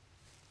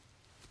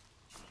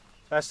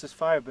 Fastest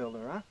fire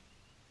builder, huh?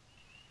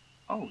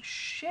 Oh,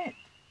 shit.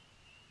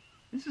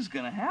 This is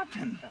gonna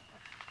happen.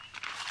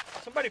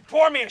 Somebody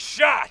pour me a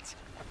shot!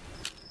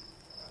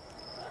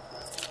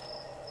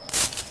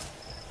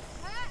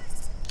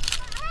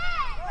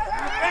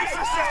 Face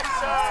yourself,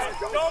 son!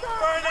 Don't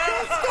burn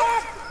out! You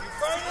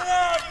burn it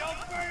out!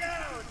 Don't burn out!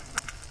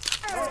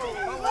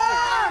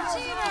 Oh,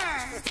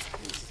 cheater!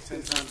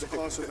 10 times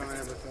closer than I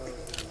ever thought.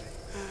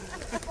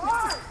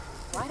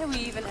 Why do we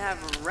even have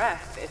a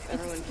ref if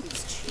everyone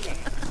keeps cheating?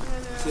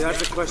 See,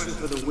 that's a question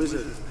for the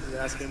wizard. You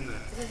ask him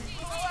that.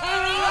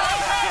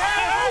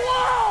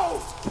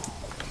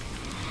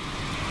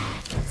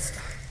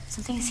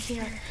 Something's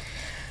here.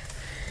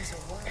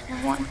 I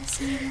don't want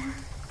this anymore.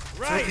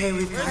 It's okay,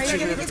 we've got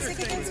you.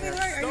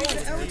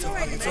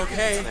 It's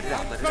okay. Let it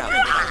out, let it out, let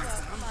it out.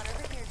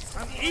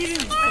 I'm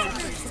eating.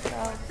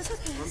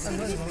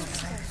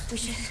 We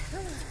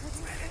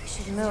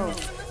should move.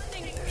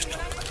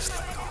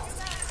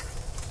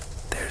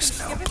 There's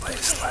no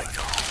place like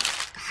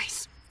home.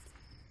 Guys.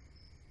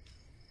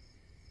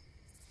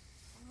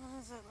 What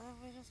is it, Liv?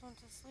 We just went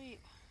to sleep.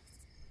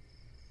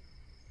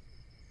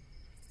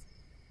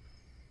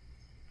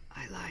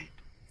 I lied.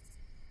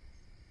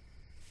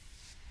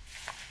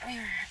 We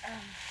were,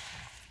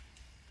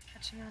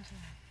 catching on to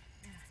that.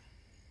 Yeah.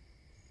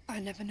 I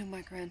never knew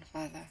my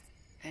grandfather,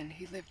 and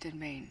he lived in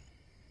Maine.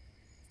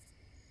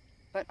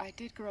 But I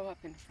did grow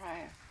up in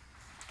Friar.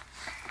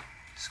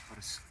 Just go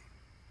to sleep.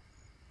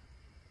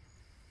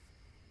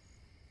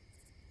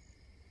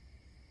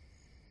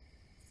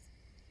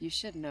 You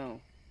should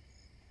know.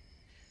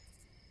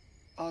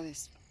 All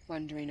this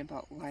wondering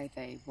about why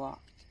they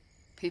walked.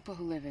 People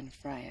who live in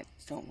Friar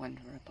don't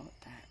wonder about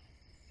that.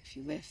 If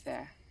you live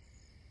there,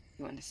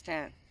 you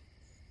understand.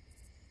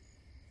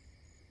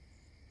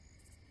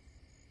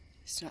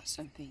 It's not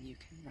something you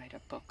can write a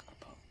book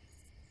about.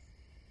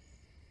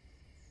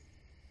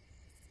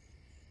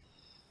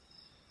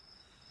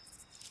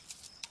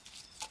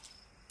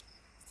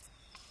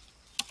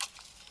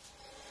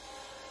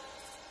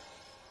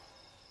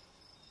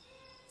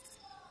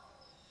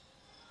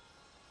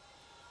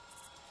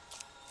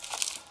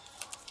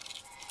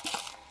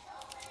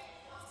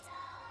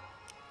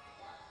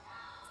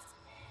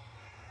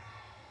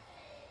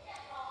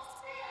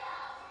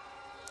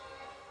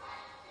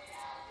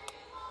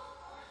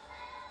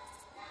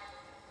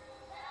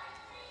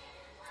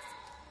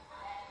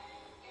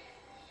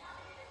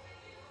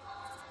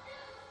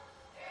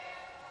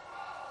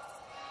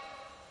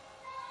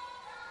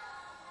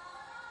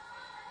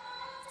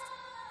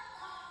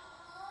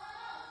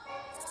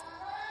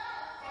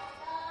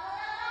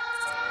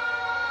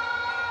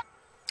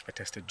 I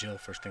tested Jill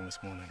first thing this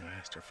morning. I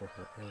asked her for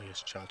her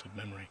earliest childhood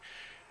memory.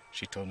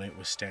 She told me it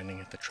was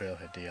standing at the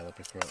trailhead to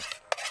Yellowbrick Road.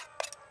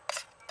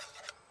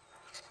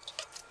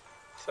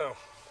 So,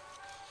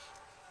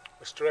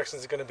 which direction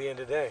is it going to be in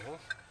today, huh?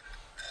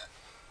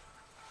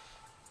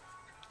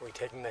 Are we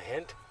taking the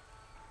hint?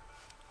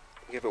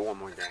 Give it one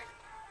more day.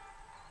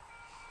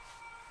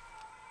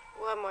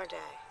 One more day.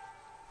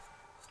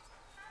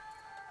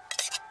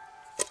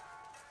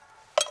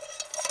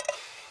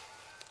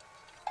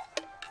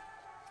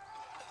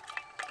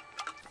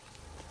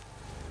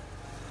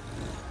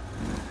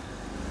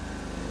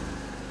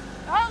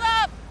 Hold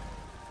up!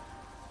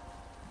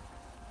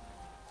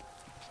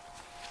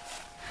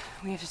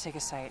 We have to take a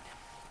site.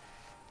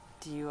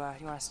 Do you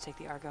want us to take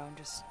the Argo and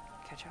just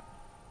catch up?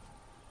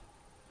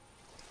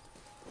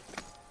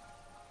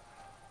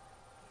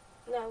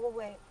 No, we'll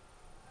wait.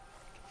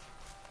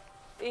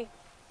 E.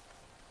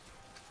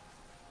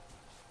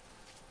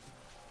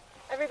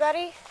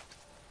 Everybody,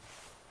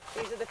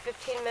 these are the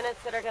 15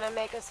 minutes that are gonna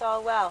make us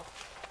all well,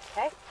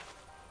 okay?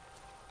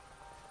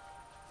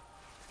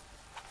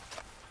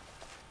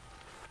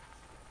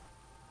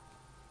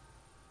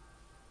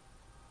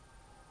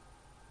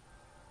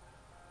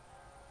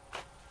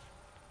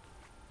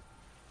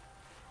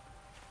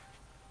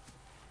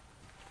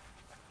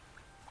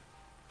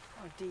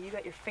 Oh, D, you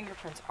got your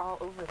fingerprints all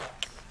over this.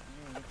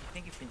 Get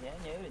your fingerprints out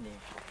and over there.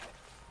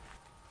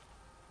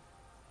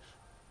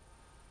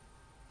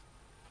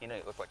 You know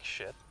you look like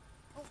shit.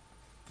 Oh.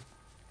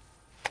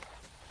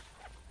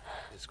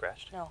 Is it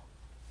scratched? No.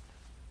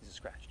 Is it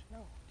scratched? No.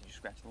 Did you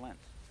scratch the lens?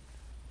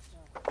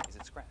 No. Is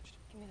it scratched?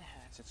 Give me the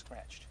hat. Is it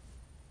scratched?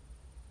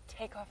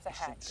 Take off the Is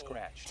hat, it D.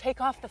 scratched? Take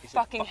off the Is it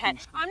fucking hat.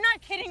 fucking- I'm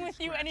not kidding with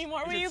you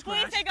anymore. Will you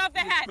please take off the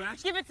hat?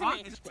 Give it to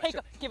me.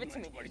 Give it to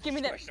me. Give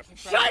me that.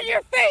 Shut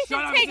your face Shut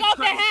and up, take it's off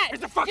the scratched. hat.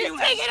 It's a fucking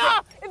Just take lens. it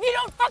off. If you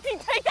don't fucking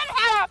take that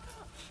hat off.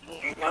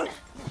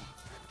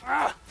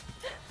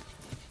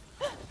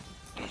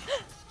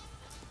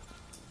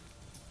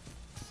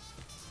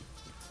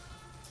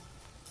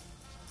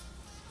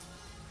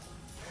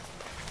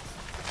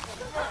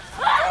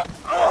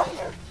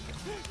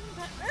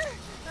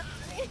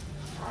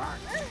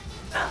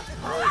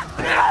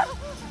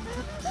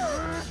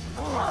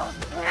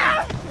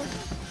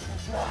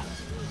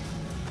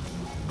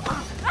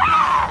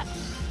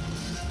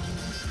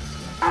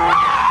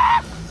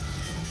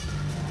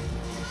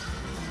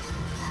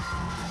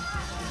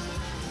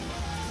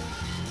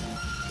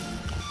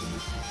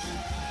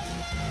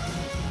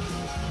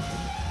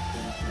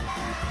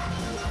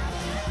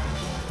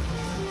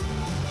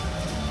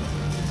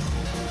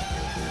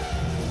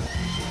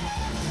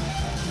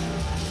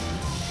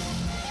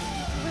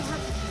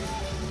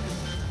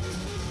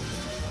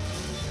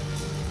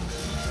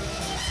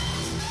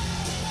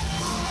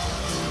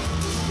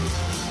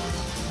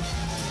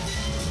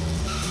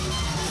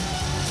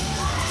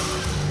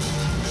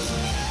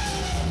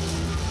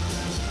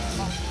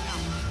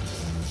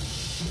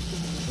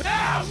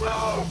 Now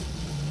move!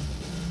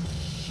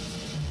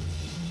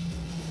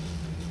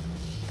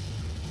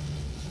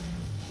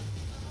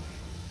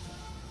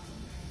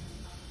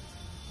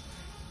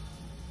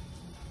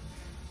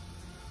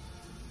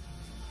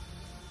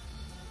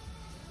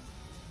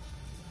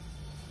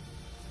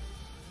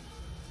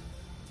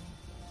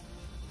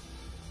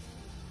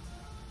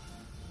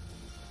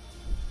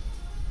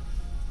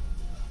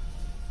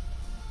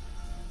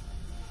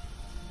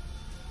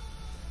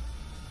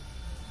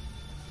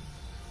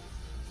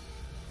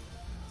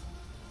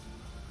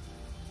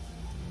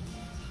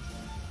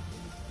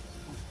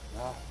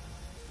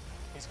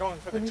 He's going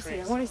for the Let me trees.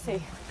 see. I want to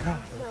see. No,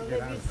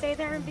 maybe stay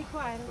there and be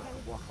quiet,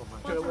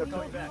 okay? We're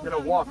gonna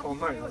walk all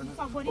night.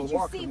 What did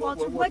you see,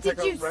 Walter? What did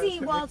you see,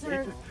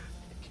 Walter?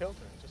 He killed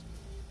her. Just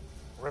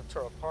ripped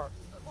her apart.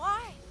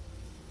 Why?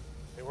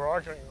 They were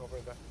arguing over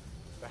the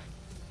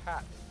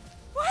hat.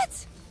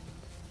 What?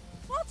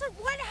 Walter,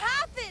 what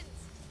happened?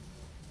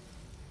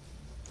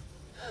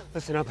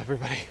 Listen up,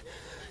 everybody.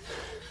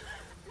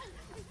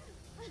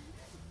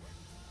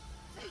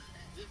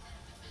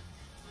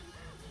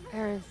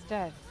 Aaron's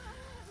dead.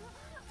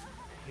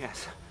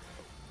 Yes.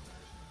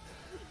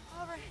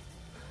 All right.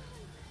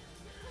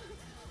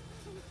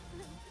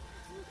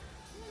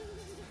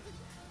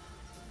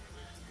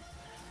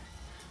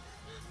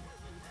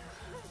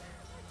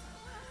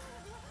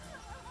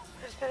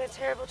 There's been a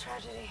terrible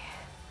tragedy.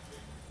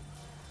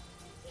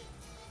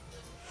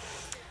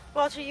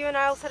 Walter, you and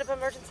I will set up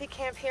emergency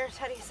camp here.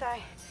 Teddy,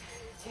 Sai,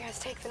 you guys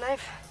take the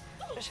knife,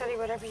 machete,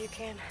 whatever you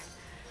can.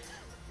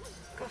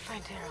 Go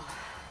find Daryl.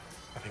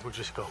 I think we'll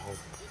just go home.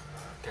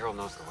 Daryl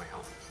knows the way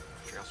home.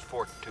 Trail's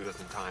forked 2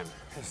 dozen times.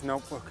 His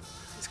notebook.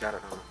 He's got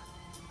it on him.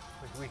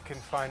 We can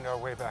find our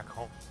way back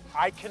home.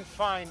 I can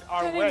find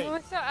our Teddy, way.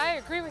 Melissa, I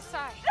agree with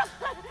Sai.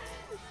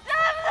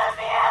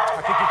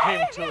 I think he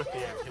came to at the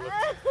end. He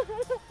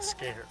looked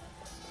scared.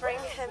 Bring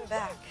him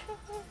back.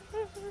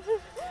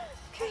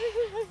 Okay.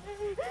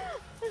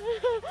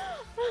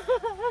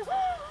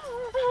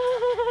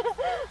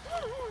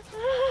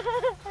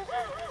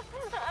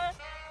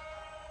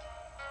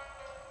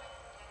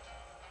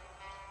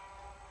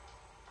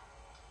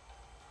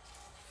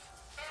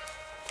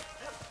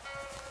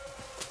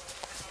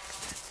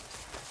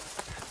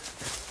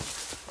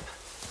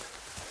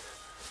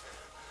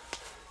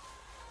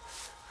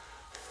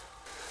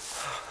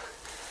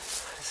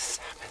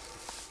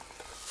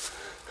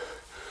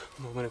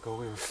 A moment ago,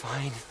 we were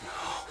fine.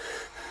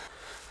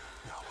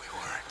 No, we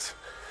weren't.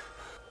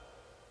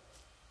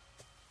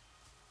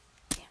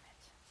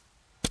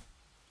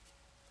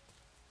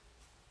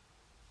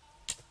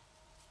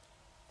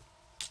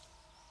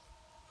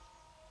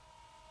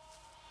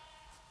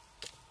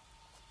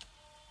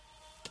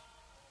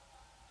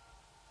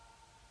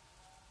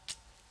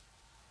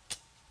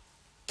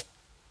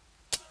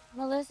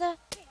 Melissa?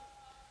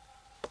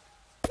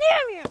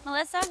 Damn here.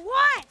 Melissa?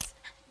 What?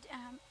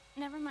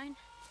 Never mind.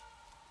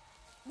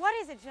 What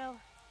is it, Jill?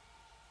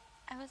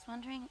 I was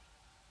wondering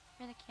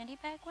where the candy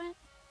bag went.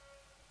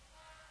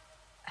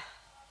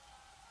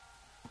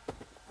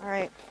 All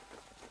right.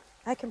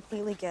 I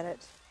completely get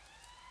it.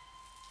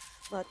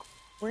 Look,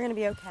 we're gonna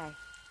be okay.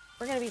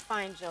 We're gonna be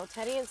fine, Jill.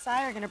 Teddy and Si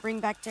are gonna bring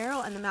back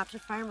Daryl and the maps are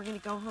fine and we're gonna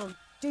go home.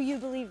 Do you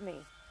believe me?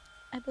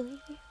 I believe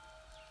you.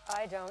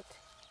 I don't.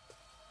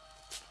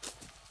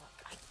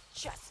 Look, I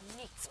just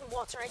need some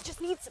water. I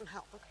just need some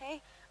help,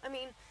 okay? I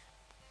mean,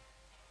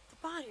 the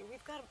body,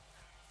 we've got to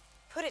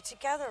put it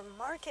together,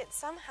 mark it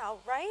somehow,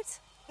 right?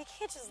 We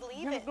can't just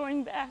leave it.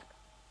 Going back.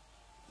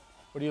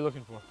 What are you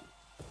looking for?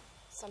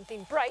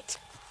 Something bright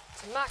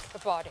to mark the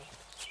body.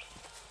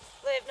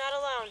 Liv, not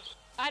alone.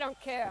 I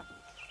don't care.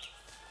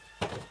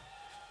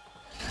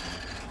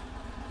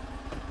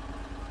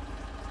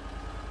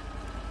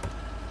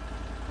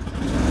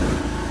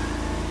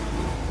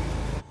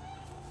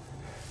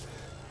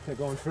 They're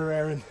going for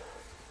Aaron.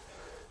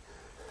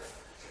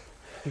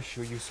 You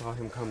sure you saw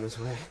him come this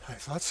way? I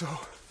thought so.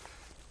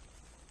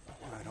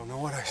 I don't know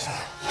what I saw.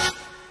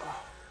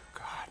 Oh,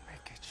 God,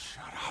 make it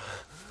shut up.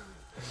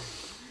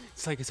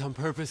 It's like it's on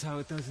purpose how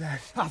it does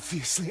that.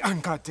 Obviously,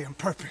 on goddamn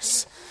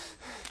purpose.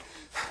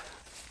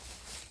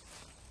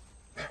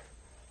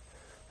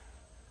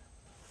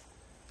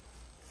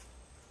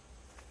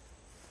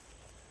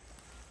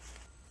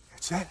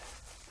 That's it.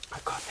 I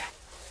caught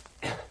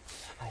that.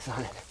 Eyes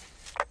on it.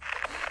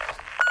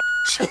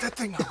 Shut that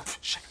thing off.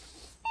 Shut.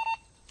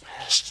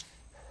 Shh.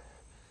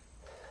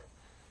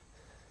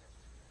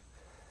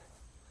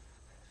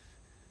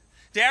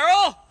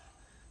 Daryl?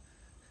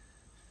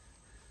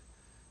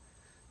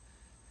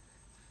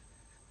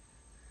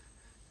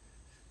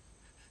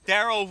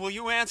 Daryl, will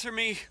you answer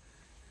me?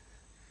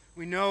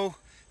 We know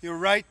you're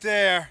right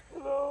there.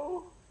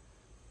 Hello?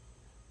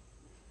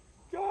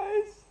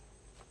 Guys?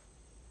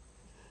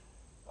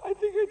 I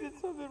think I did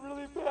something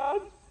really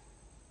bad.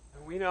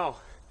 We know.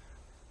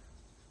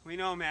 We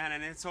know, man,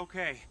 and it's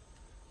okay.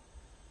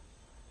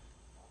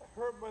 I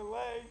hurt my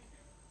leg.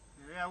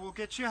 Yeah, we'll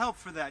get you help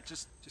for that.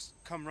 Just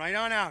come right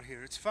on out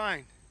here. It's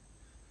fine.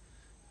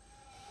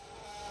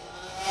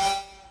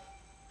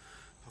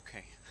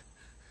 Okay.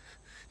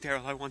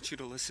 Daryl, I want you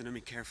to listen to me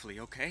carefully,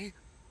 okay?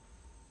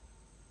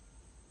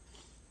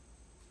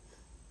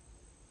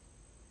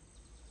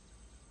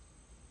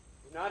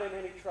 You're not in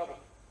any trouble.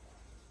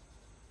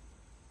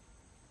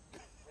 I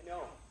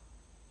know.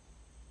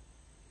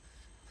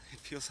 It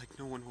feels like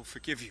no one will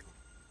forgive you.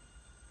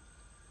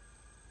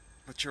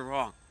 But you're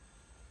wrong.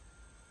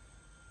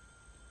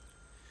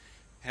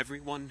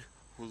 Everyone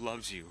who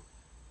loves you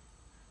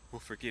will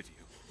forgive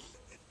you.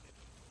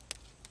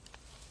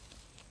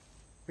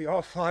 We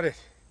all thought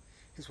it,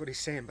 is what he's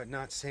saying, but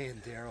not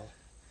saying, Daryl.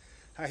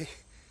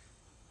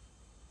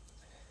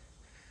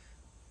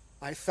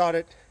 I thought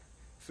it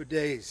for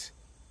days.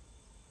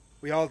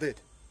 We all did.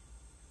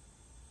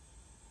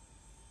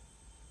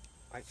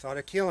 I thought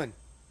of killing.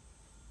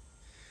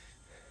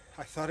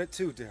 I thought it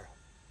too, Daryl.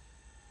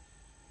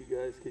 You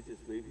guys could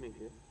just leave me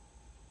here.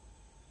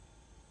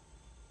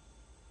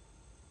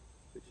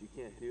 But you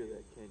can't do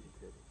that, can you,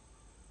 Teddy?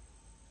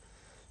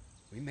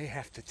 We may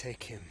have to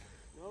take him.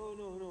 No.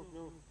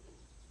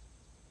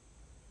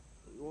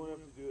 You won't have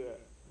to do that.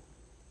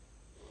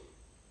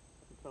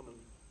 I'm coming.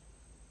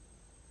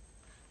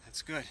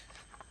 That's good.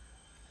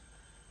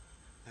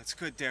 That's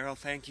good, Daryl.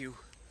 Thank you.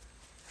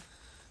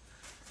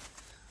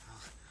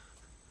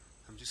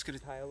 I'm just gonna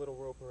tie a little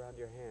rope around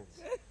your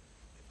hands.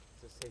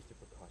 It's a safety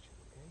precaution,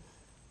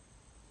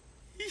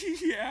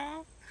 okay?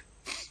 Yeah.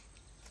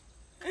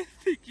 I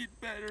think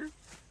you'd better.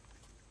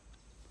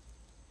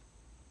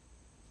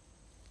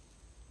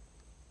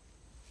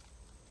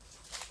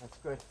 That's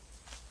good.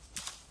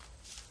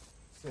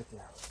 Sit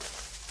down.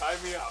 Tie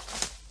me up.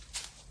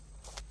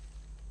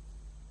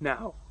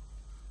 Now.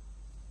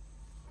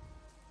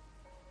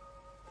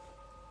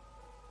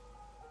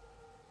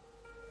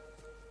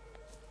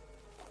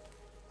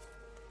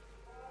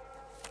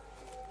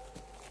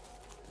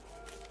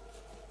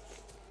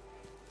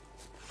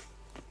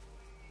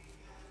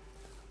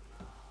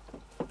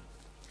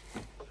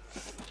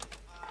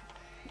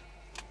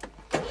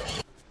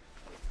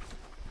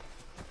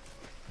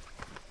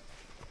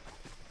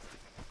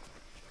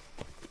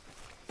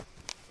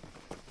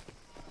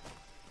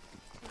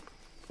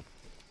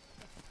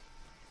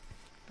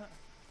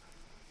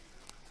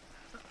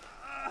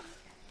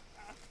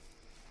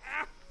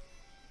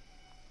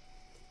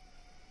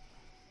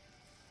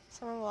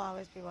 Someone will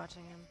always be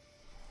watching him.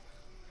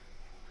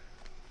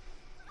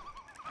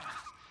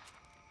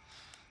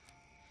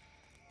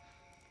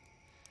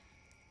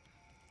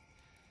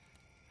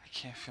 I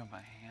can't feel my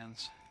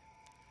hands.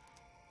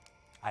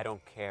 I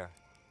don't care.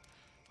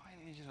 I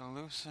need you to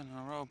loosen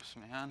the ropes,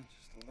 man.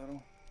 Just a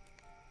little.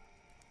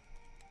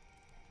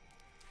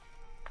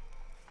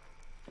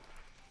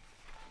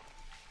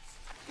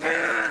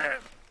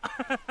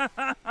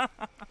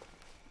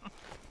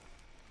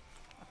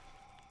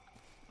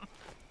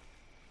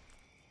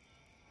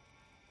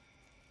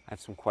 I have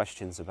some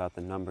questions about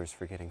the numbers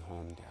for getting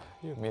home,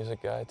 Darren. You a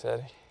music guy,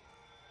 Teddy?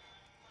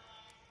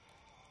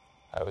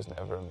 I was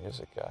never a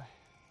music guy.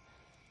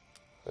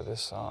 But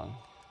this song's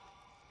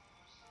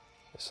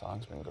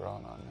been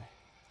growing on me.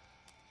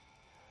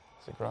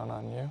 Has it grown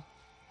on you?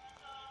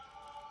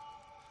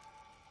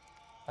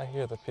 I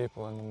hear the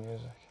people in the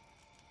music.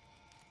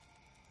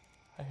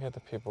 I hear the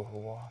people who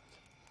walked.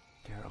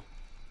 Daryl,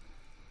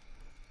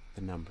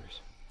 the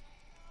numbers.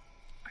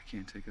 I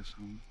can't take us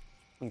home.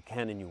 You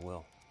can and you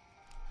will.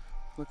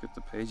 Look at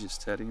the pages,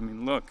 Teddy. I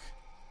mean, look.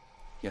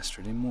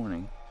 Yesterday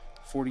morning,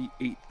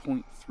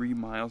 48.3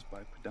 miles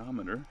by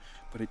pedometer,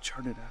 but it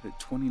charted out at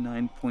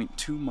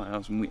 29.2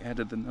 miles when we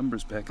added the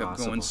numbers back up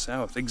going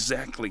south.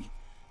 Exactly.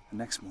 The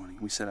next morning,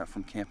 we set out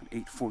from camp at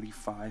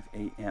 8:45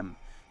 a.m.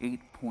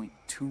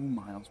 8.2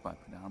 miles by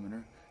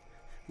pedometer,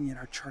 and yet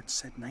our chart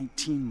said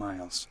 19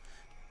 miles.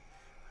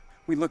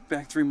 We looked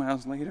back 3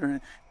 miles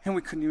later, and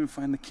we couldn't even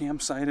find the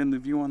campsite and the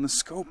view on the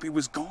scope. It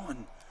was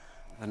gone.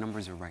 The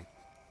numbers are right.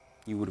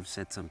 You would have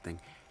said something.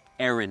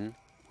 Aaron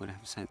would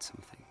have said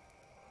something.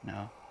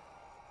 No.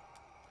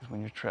 Because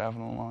when you're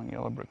traveling along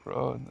Yellowbrick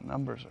Road, the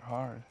numbers are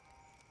hard.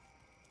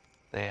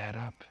 They add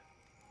up.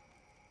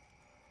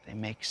 They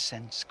make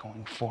sense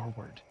going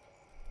forward.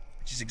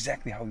 Which is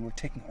exactly how we were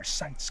taking our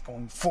sights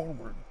going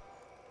forward.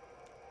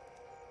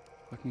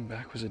 Looking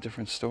back was a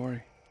different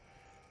story.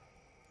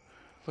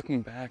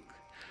 Looking back,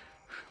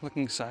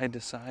 looking side to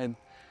side,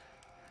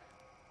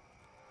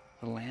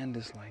 the land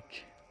is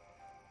like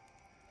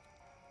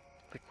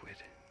liquid.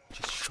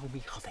 Just show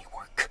me how they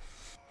work.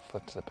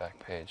 Flip to the back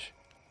page.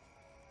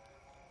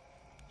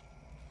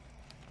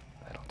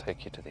 That'll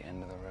take you to the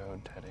end of the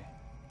road, Teddy.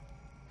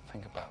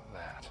 Think about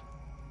that.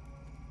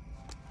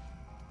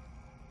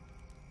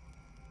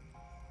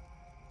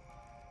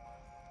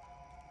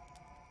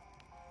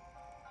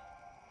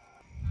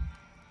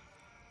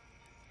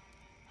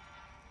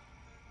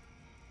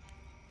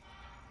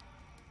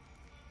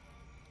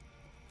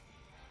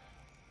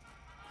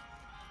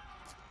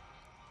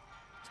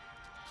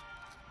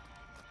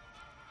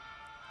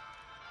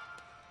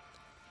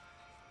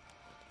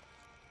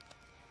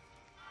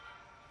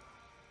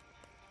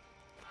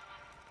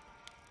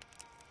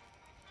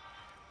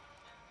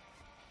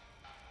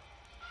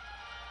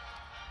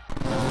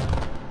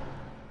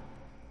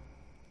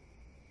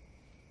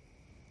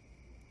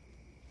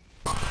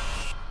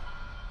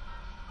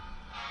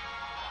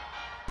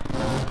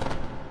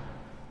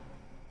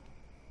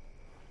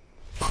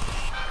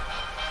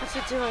 What's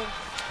it doing?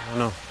 I don't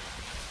know.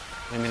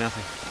 Maybe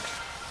nothing.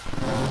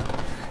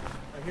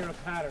 I hear a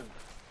pattern.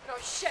 Oh,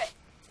 shit.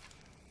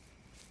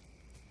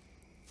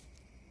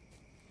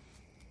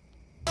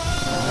 All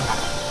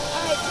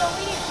right, so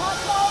we need pop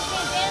balls,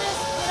 bandanas,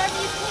 whatever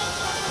you can.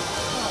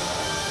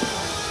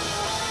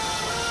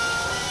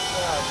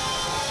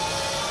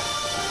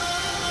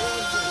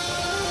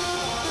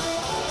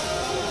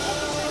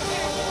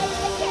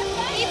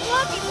 Keep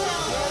looking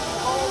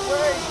now. All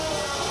way.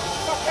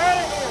 Fuck out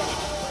of here.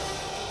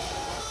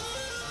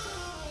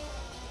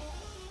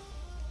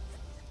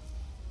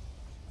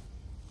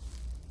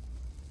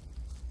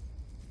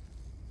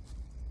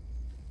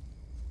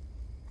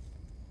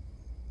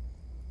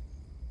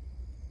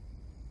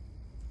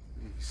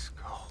 Please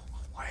go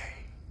away.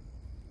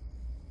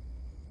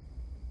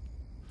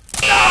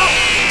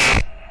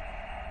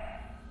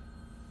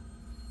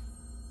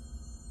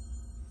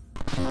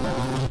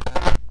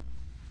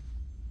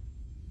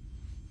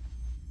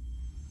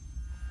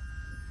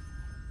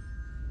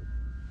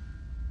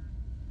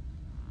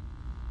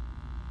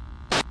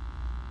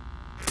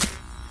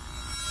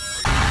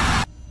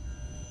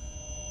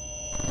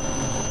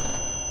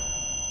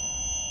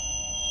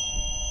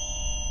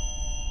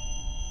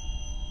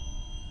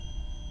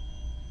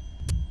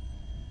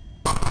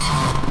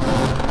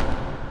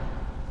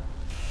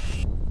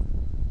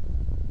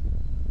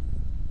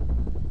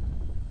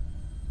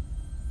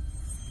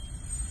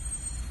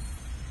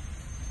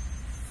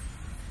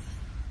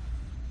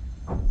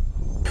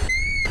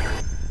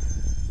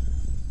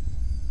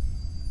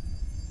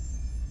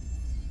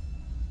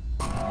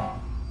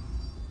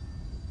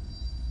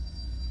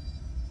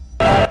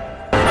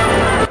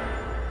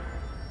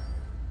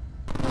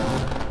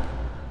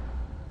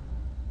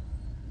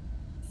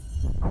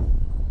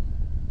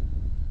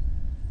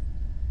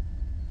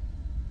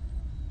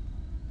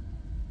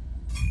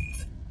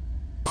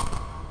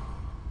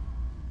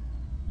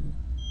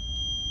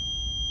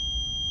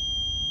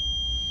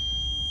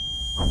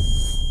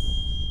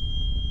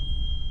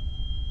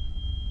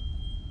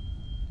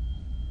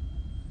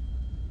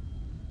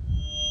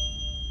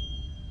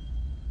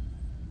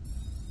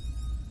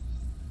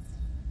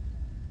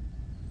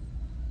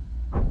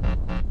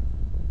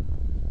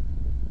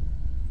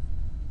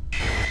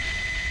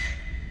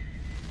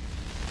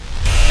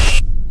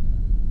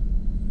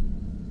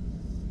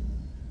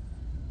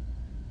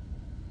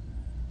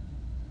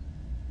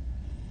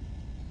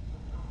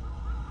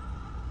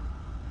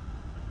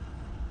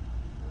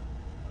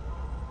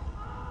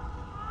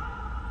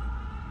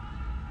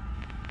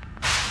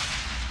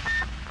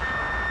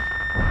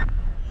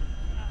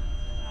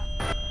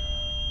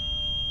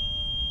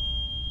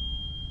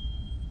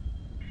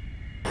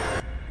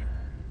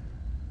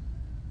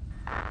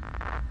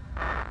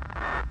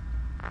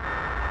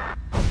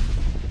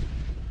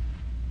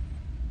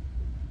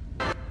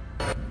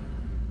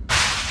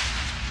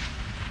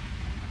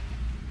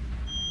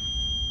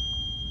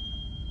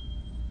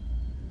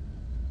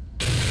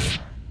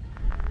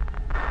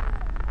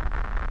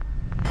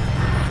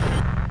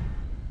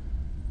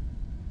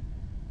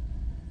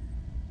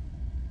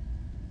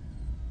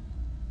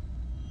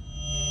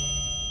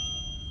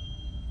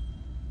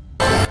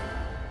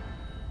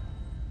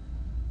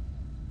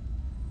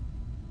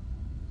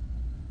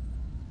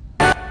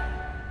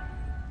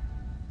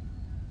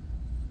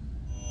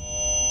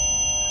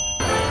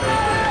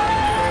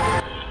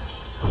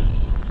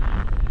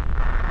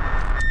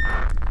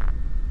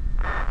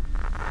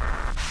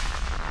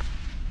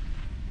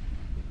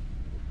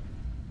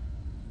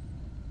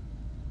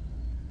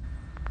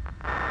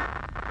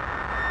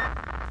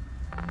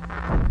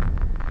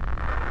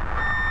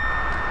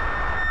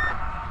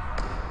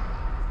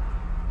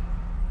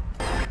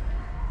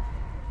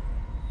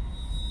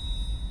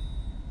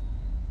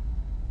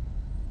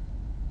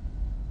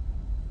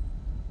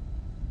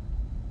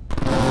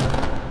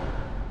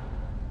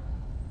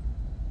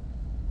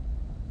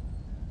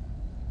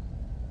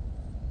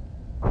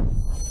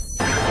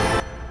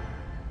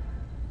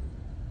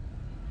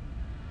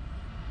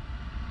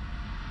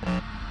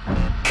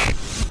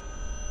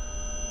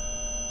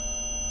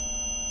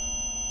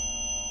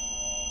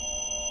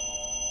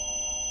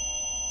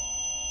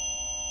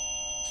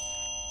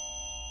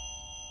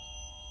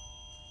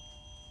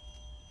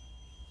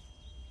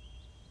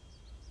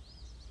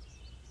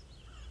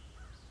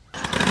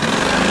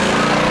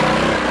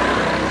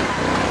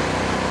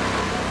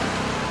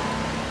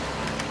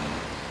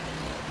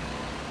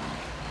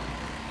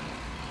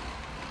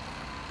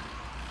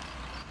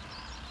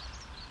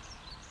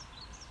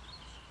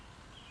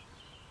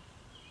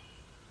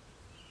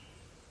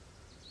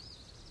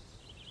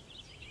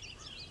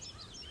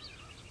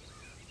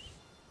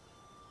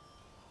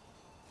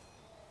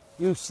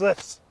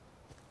 Useless.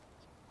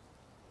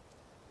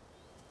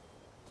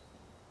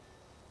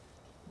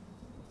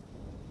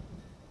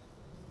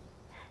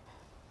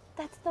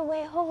 That's the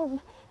way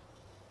home.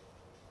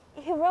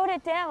 He wrote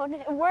it down.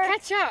 It worked.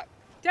 Catch up.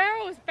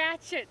 Daryl was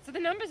batshit, so the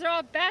numbers are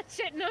all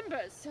batshit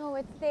numbers. So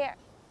it's there.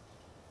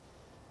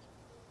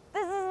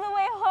 This is the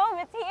way home.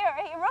 It's here.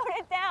 He wrote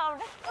it down.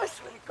 I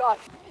swear to God.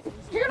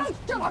 Get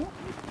up.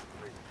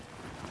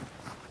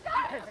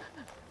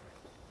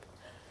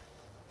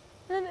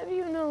 None of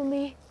you know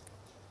me.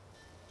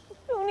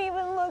 Don't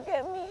even look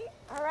at me.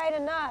 All right,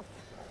 enough.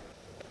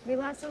 We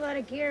lost a lot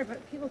of gear,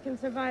 but people can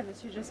survive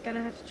this. You're just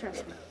gonna have to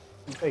trust me.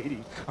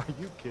 Lady, are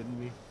you kidding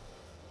me?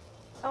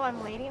 Oh,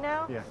 I'm lady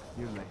now? Yeah,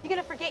 you lady. You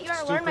gonna forget you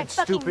gotta learn my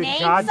fucking Stupid name,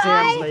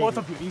 goddamn Si? lady. Both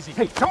of you, easy.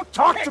 Hey, don't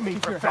talk to me,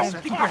 Keep your Professor.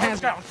 hands- keep your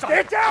hands down, son.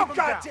 Get down, Keep 'em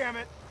down.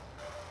 goddammit!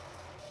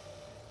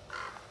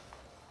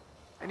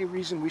 Any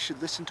reason we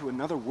should listen to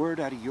another word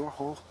out of your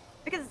hole?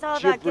 Because it's all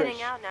about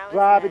getting out now, isn't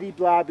Blobbity it?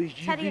 blobby,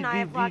 Teddy and I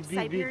have walked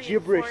Siberian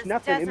gibberish, forest,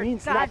 nothing. It desert,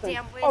 means nothing.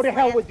 goddamn Oh, to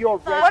hell wasteland. with your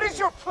Fuck. What is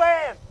your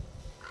plan?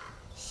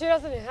 She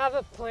doesn't have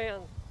a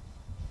plan.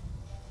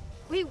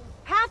 We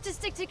have to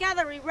stick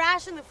together. We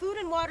ration the food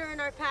and water in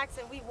our packs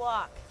and we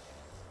walk.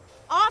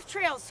 Off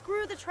trail,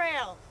 screw the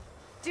trail.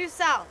 Due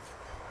south.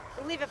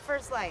 We leave at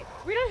first light.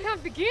 We don't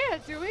have the gear,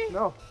 do we?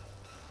 No.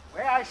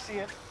 Way I see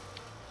it,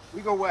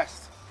 we go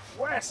west.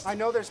 West? I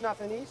know there's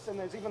nothing east and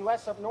there's even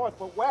less up north,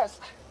 but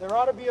west, there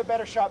ought to be a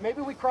better shot. Maybe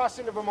we cross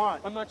into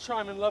Vermont. I'm not sure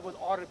I'm in love with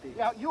ought to be.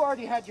 Yeah, you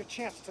already had your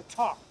chance to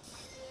talk.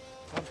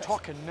 I'm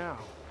talking now.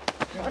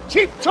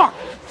 Keep talking,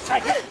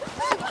 psychic!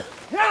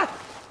 Yeah?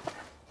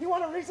 You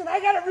want a reason? I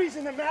got a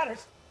reason that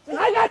matters. And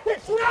I got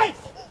this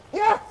knife!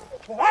 Yeah?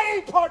 That I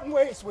ain't parting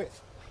ways with.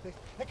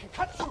 They can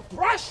cut through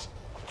brush,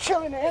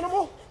 kill an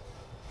animal,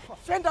 or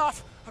fend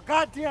off a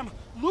goddamn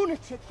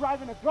lunatic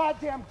driving a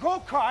goddamn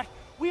go-kart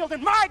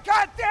wielding my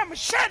goddamn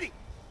machete!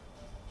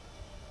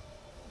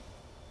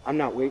 I'm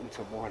not waiting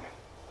till morning.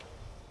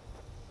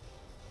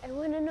 I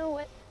want to know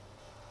what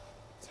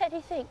Teddy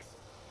thinks.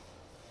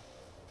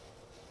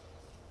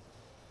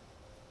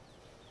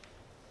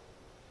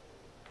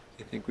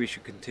 I think we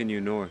should continue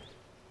north.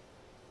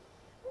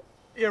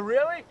 Yeah,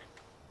 really?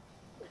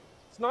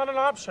 It's not an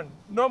option.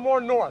 No more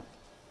north.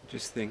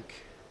 Just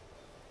think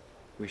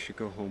we should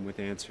go home with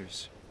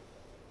answers.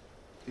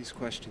 These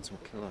questions will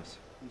kill us.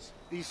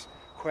 These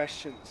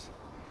questions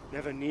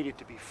never needed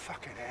to be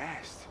fucking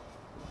asked.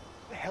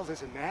 The hell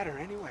does it matter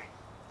anyway?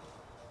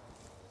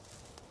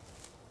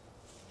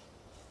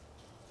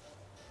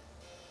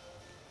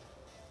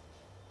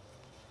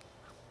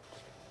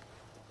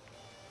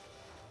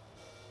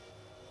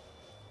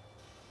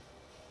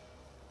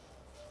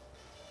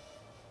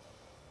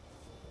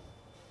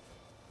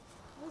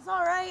 He's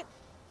all right.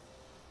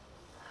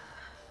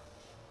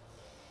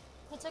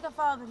 He took a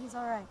fall, but he's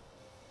all right.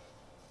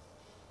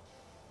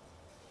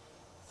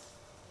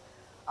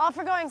 All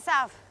for going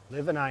south.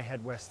 Liv and I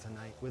head west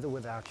tonight, with or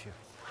without you.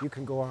 You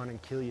can go on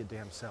and kill your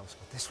damn selves,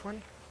 but this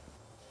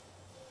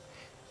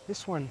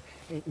one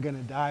ain't gonna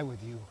die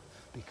with you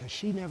because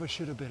she never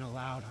should have been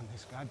allowed on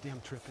this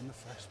goddamn trip in the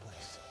first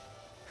place.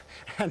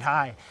 And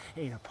I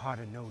ain't a part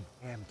of no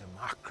damn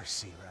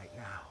democracy right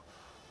now.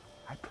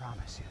 I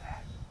promise you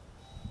that.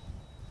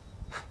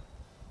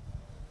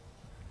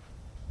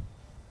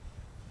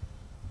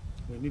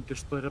 We need to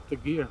split up the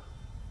gear.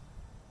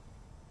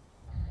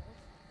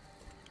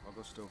 I'll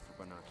go still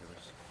for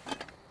binoculars.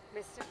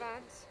 Mr.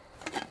 Vance?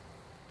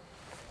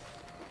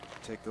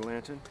 Take the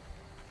lantern.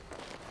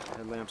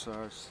 Headlamp's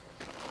ours.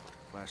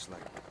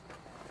 Flashlight.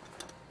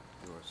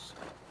 Yours.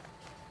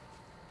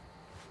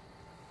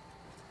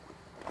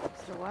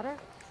 Mr. Water?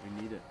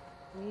 We need it.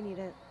 We need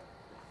it.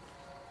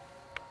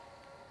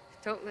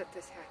 Don't let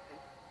this happen.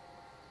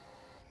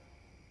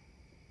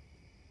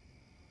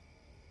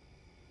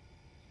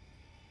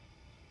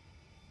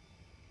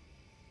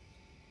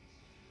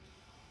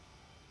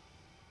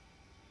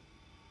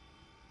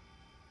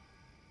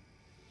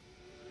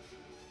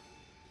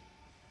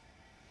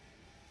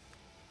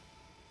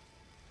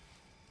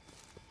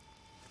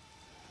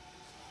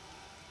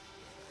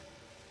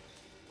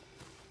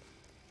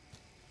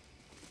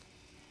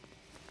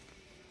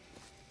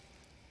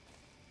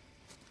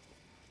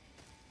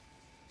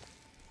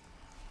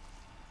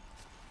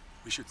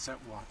 We should set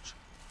watch.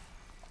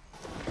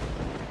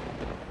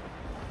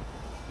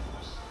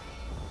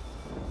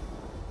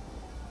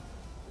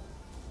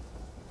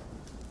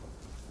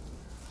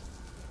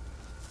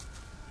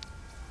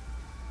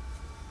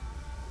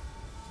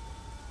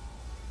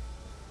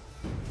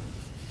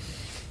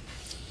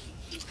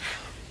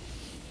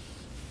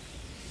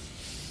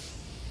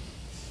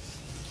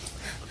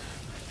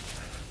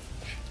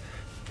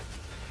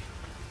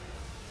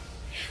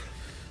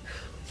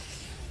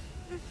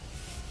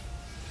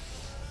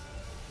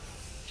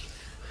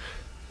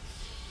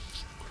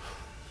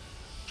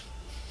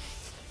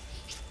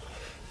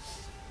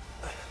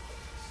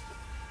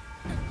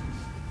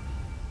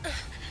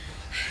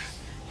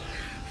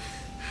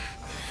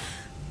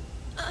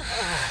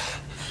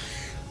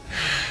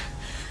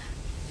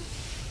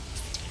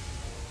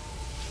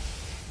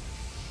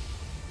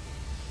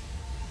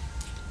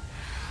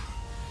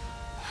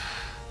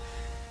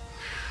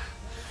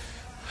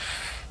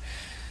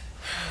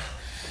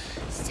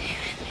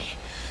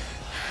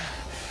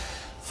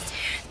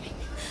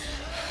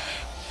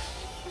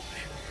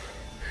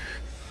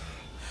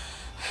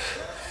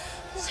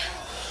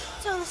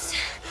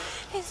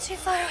 too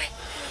far away.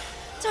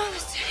 Don't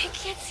listen to me. I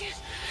can't see it.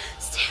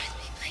 Stay with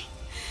me, please.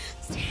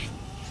 Stay with me.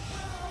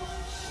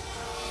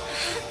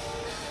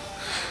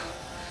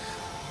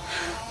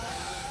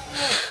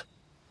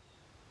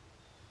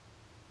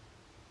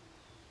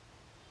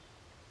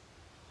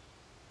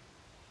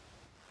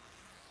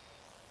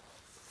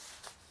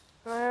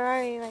 Where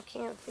are you? I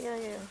can't feel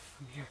you.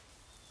 I'm here.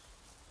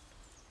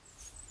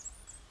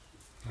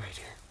 Right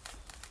here.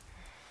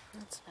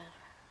 That's better.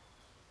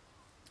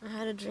 I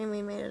had a dream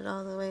we made it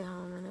all the way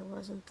home and it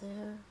wasn't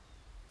there.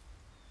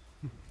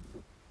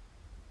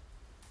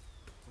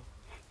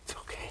 It's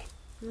okay.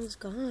 It was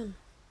gone.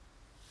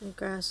 The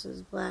grass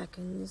was black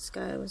and the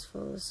sky was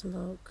full of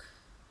smoke.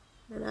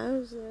 And I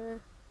was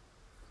there.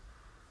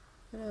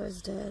 But I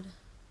was dead.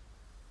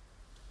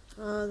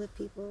 All the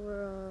people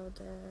were all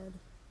dead.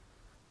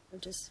 Or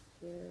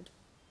disappeared.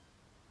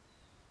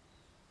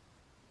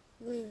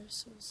 We were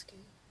so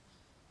scared.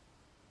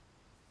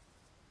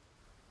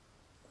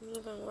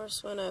 Even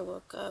worse when I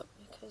woke up,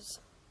 because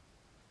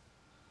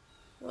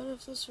what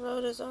if this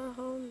road is our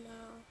home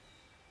now?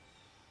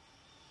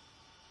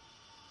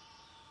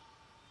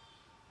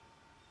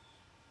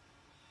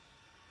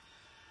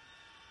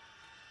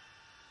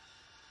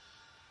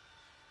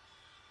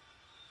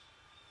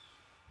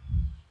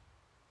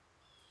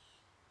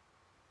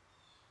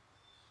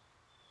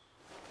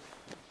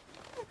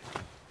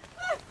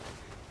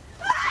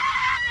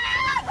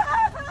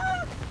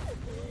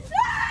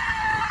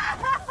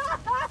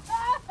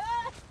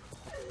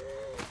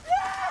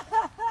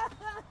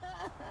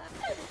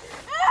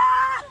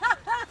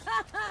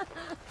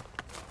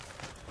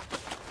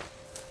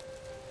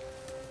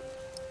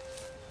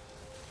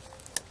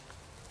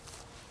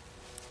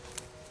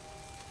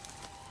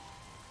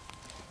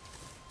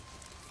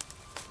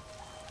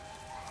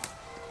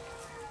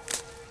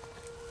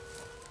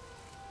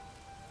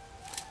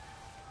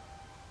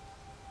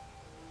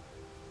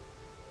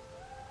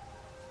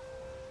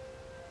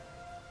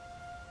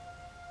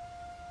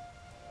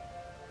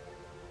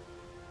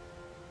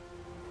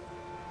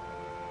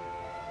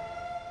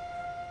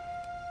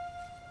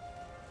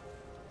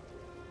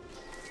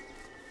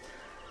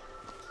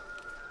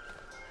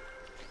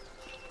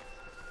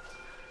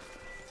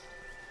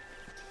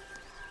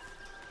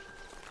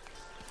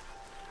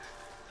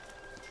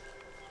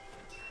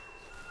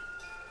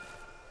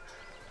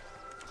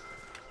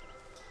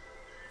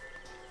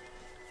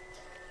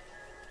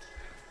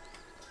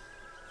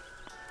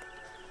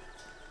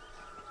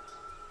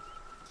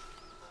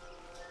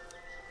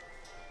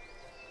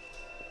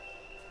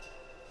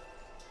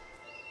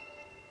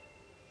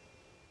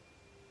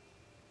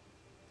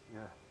 You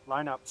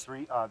line up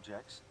 3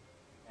 objects,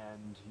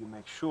 and you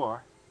make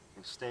sure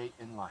they stay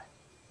in line.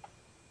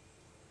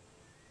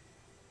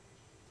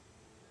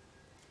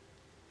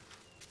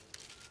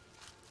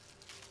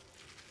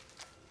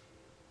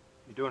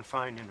 You're doing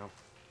fine, you know.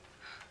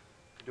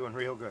 You're doing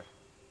real good.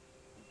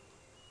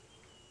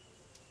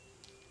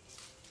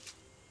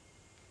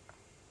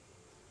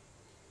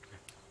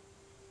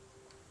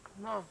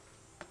 No.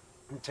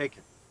 Take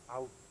it.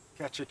 I'll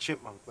catch a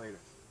chipmunk later.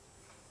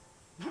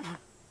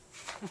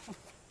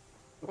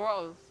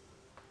 Gross.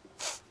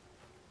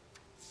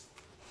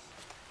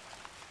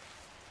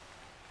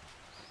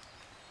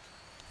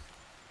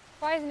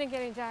 Why isn't it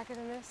getting darker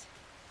than this?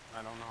 I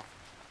don't know.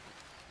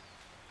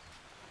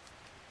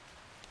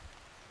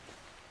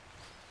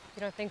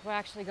 You don't think we're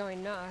actually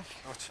going north?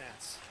 No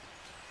chance.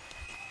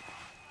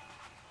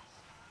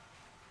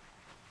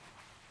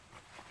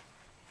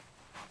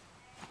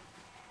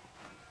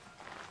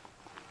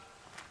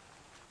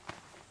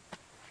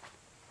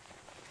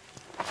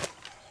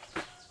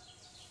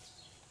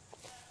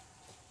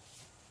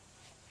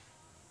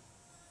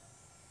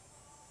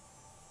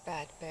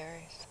 Bad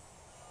berries.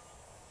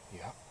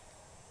 Yeah.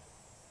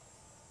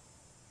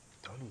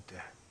 Don't eat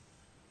that.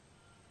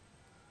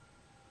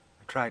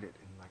 I tried it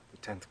in like the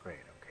 10th grade,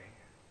 okay?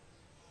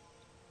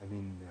 I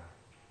mean,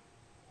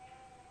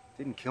 it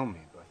didn't kill me,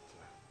 but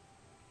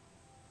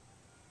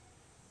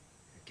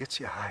it gets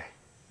you high.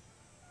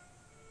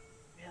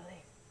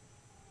 Really?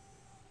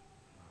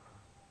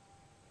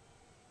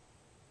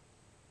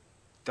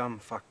 Dumb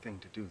fuck thing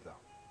to do,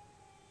 though.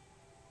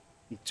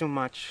 Eat too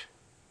much,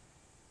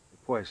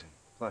 you're poison.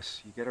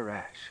 Plus, you get a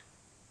rash.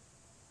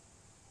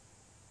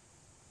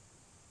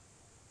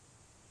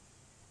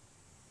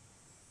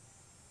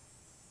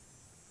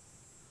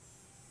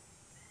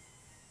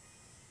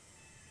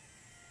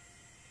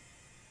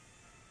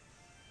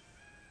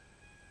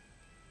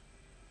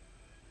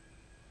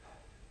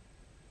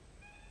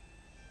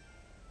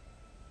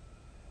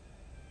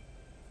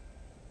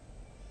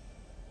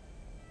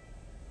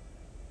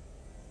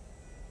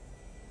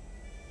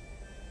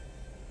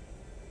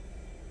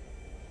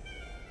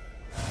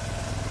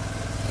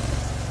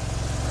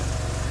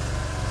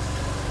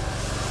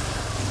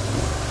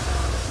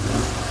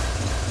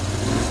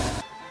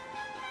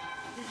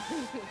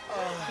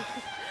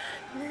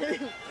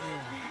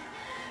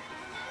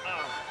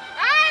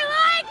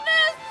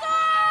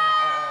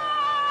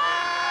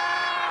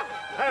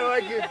 I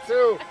like it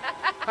too.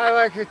 I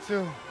like it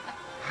too.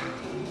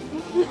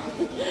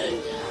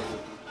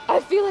 I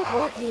feel like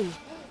walking.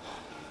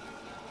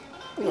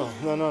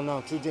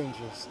 No, too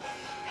dangerous.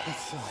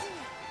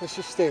 Let's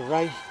just stay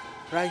right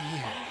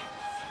here.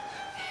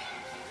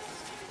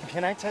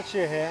 Can I touch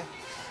your hair?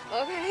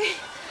 Okay.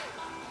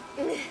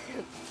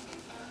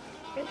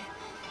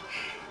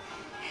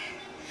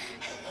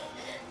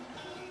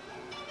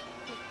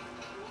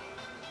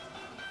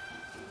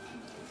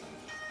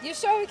 You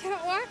sure we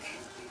can't walk?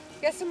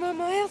 Get some more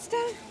miles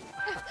done?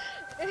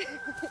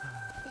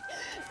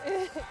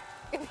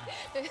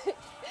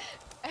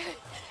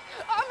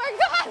 Oh my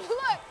God,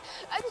 look!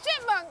 A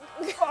chipmunk!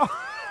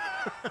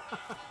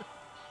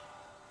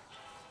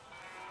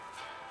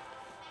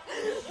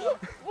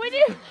 Would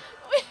you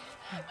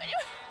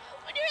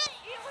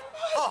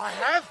Oh, I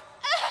have?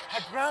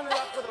 I ground it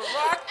up with a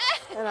rock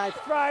and I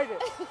fried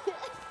it.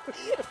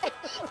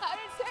 How'd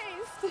it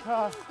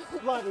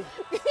taste? Bloody.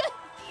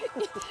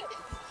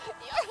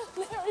 You're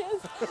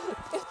hilarious.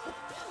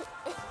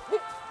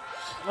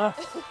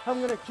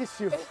 I'm gonna kiss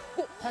you.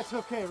 That's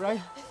okay,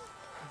 right?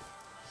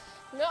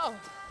 No.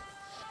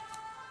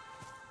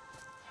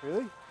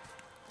 Really?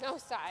 No,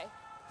 sigh.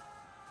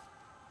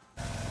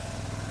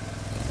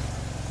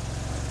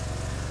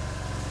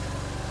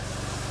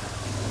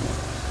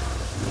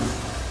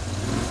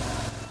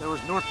 There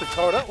was North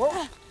Dakota.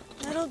 Whoa.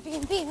 Little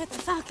B&B with the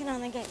falcon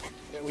on the gate.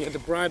 Yeah, we had to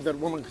bribe that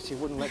woman because she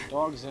wouldn't let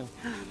dogs in.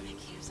 Oh,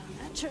 Mickey was on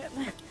that trip.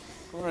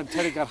 Laura and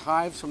Teddy got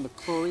hives from the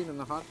chlorine in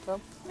the hot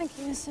tub.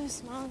 Mickey was so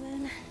small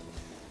then.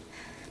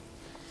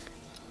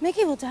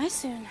 Mickey will die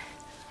soon.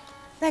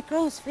 That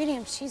girl who's feeding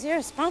him, she's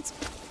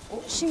irresponsible.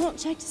 She won't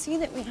check to see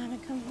that we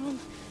haven't come home,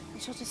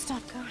 and she'll just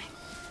stop going.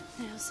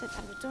 And he'll sit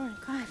by the door and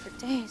cry for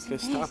days and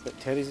Okay, days. stop it,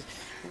 Teddy.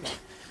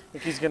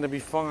 Mickey's gonna be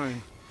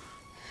fine.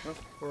 Well,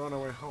 we're on our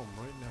way home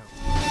right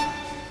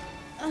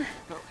now.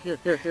 No, here.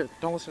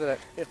 Don't listen to that.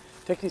 Here,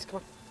 take these. Come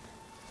on.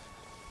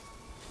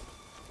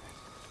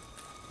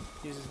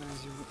 Use as many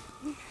as you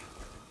want.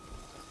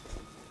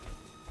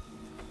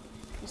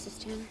 Mrs.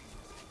 Tanner.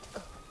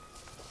 Oh,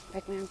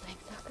 Bregman playing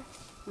soccer.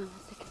 Mom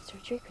was sick in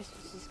surgery.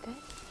 Christmas is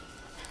good.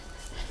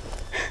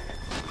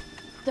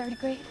 3rd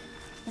grade.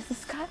 Mrs.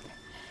 Scott.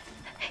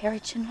 Harry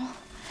Chinwell.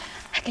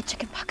 I get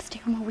chicken pox, stay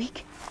home a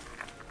week.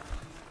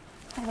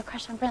 I have a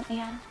crush on Brentley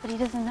Adams, but he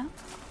doesn't know.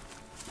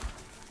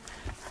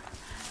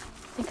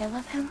 Think I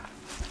love him.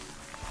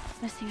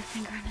 Missing a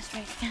finger on his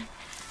right hand.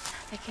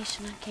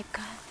 Vacation on Cape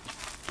Cod.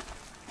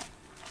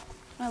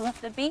 I love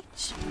the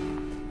beach.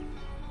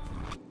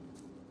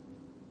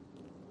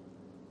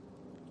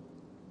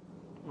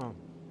 Mom.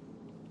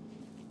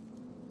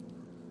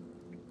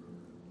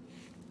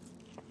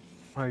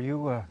 Are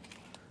you,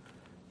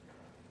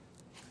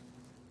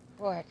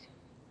 What?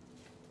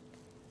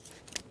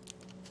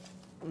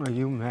 Are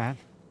you mad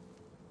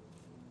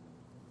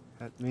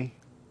at me?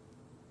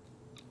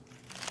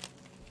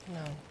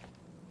 No.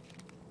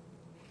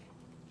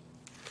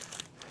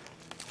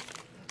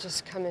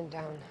 Just coming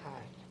down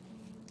hard.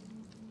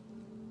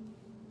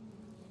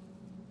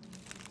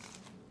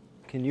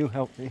 Can you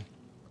help me?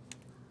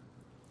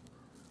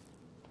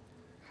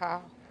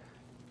 How?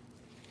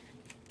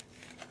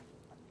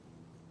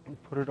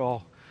 Put it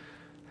all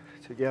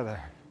together.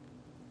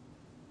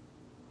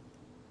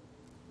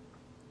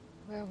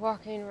 We're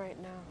walking right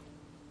now.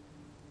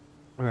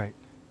 Right.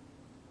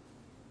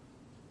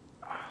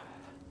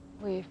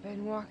 We've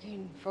been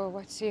walking for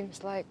what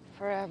seems like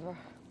forever,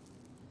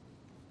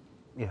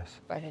 Yes.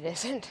 but it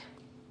isn't.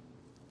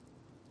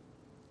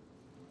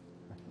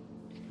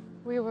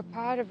 We were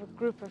part of a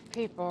group of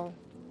people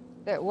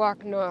that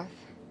walked north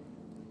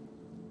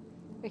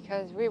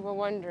because we were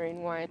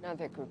wondering why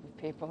another group of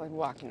people had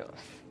walked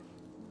north.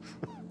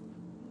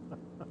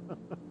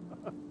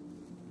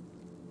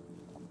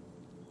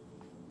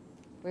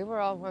 We were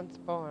all once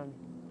born,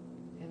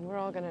 and we're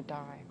all gonna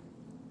die.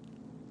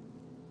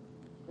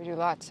 We do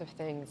lots of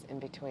things in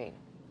between,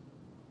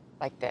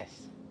 like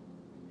this.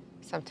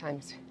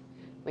 Sometimes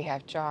we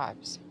have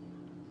jobs,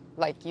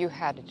 like you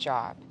had a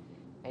job,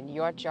 and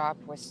your job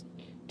was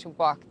to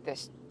walk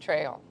this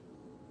trail.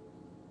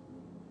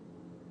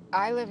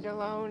 I lived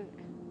alone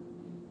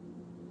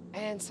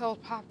and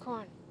sold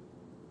popcorn.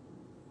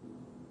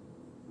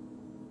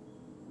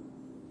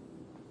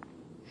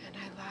 And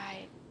I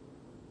lied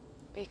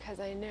because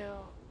I knew.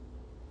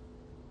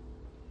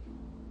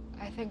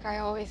 I think I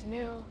always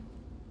knew.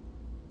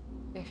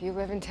 If you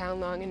live in town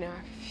long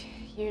enough,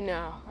 you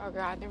know, oh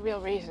God, the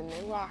real reason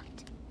they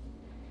walked.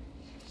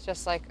 It's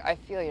just like I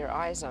feel your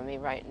eyes on me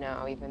right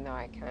now, even though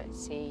I can't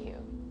see you.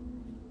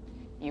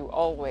 You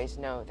always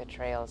know the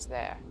trail's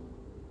there.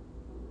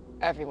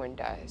 Everyone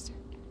does,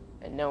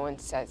 and no one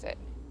says it.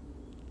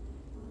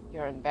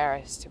 You're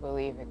embarrassed to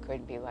believe it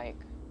could be like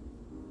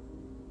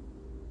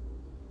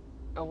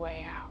a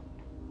way out.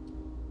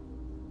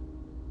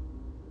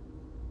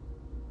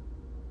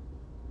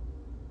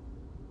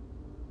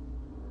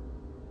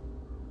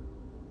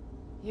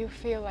 You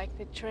feel like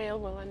the trail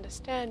will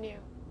understand you.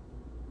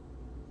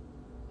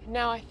 And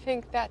now I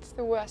think that's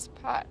the worst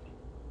part.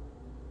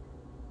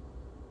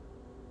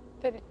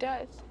 That it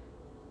does.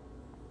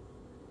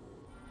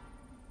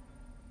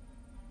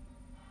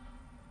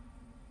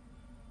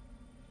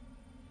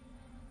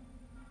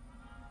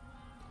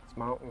 It's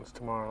mountains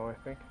tomorrow, I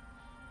think.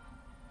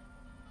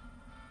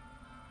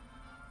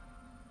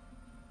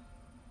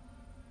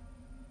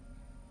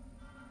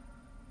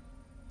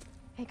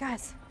 Hey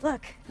guys,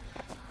 look.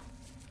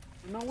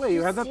 No way,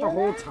 you had that the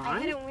whole time?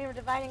 I hid it when we were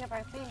dividing up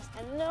our things,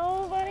 and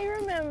nobody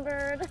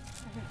remembered.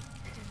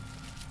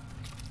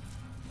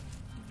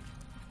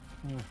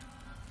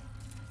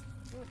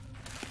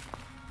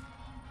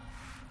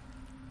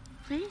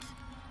 Please?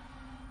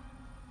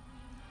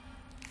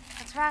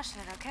 Let's ration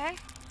it, okay?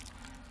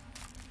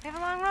 We have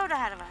a long road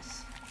ahead of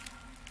us.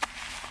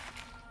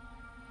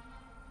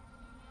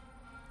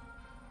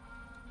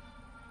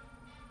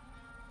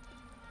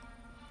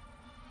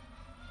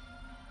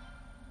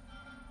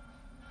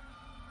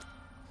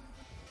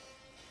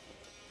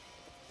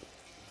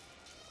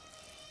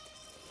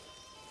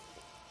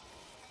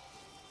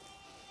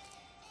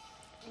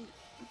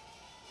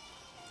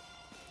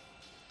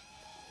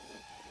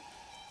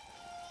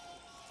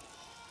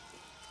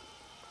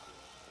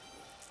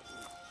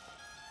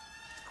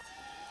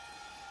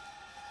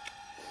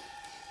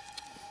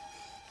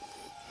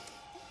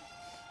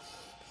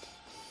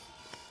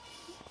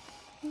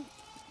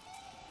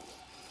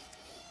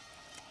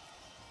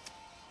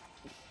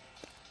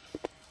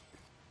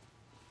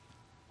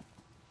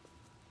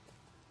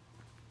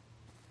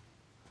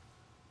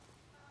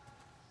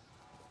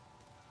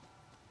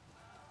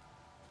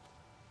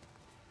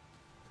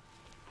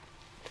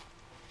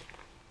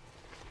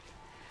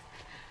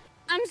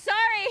 I'm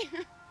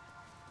sorry.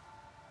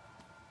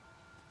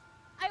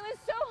 I was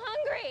so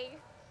hungry.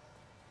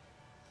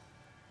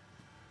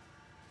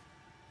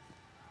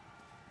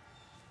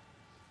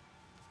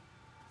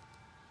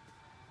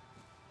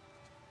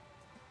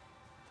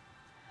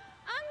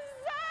 I'm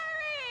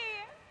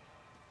sorry.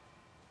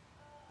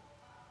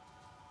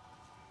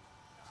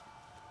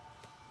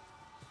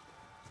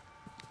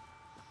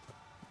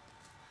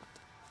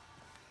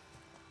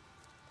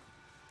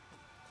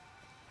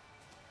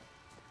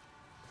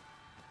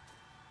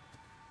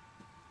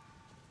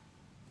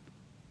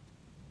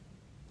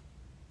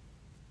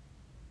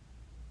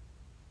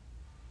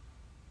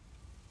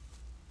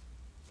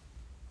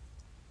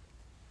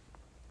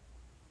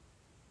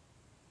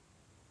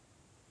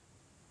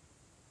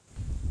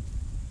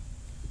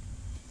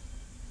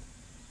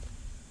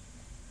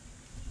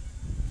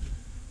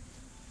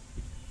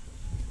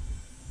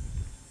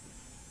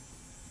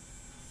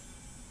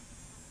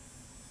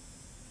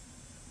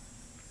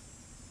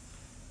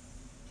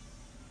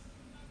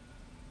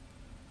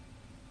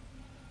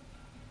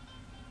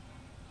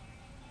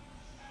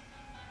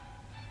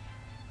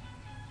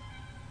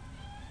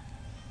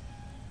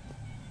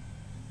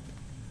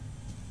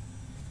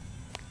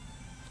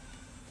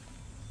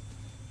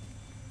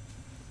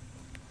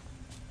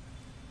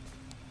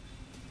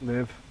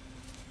 Liv,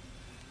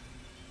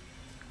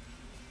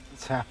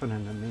 it's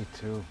happening to me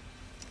too.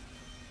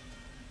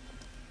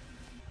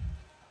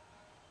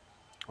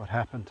 What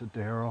happened to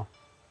Daryl?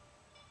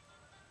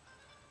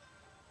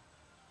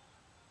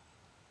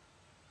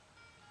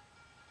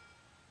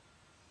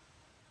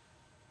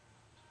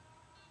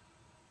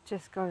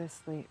 Just go to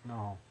sleep.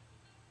 No.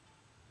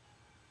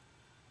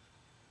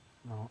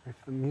 No,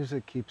 if the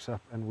music keeps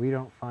up and we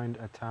don't find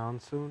a town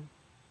soon,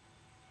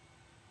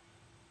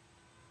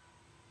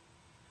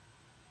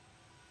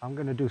 I'm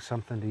gonna do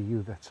something to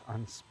you that's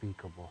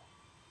unspeakable.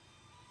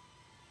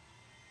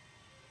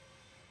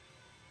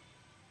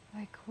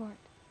 Like what?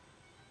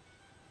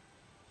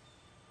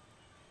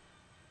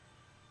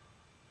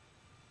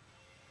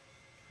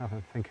 I've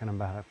been thinking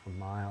about it for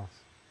miles.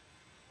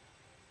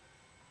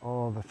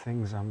 All the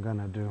things I'm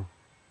gonna do.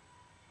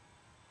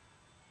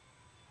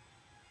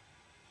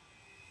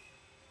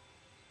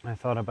 I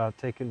thought about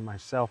taking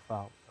myself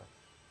out, but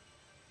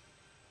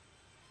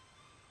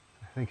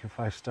I think if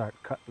I start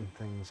cutting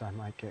things, I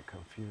might get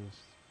confused.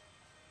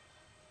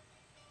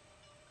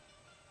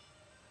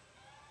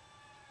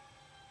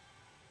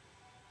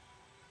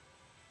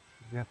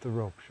 Get the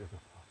rope, sugar.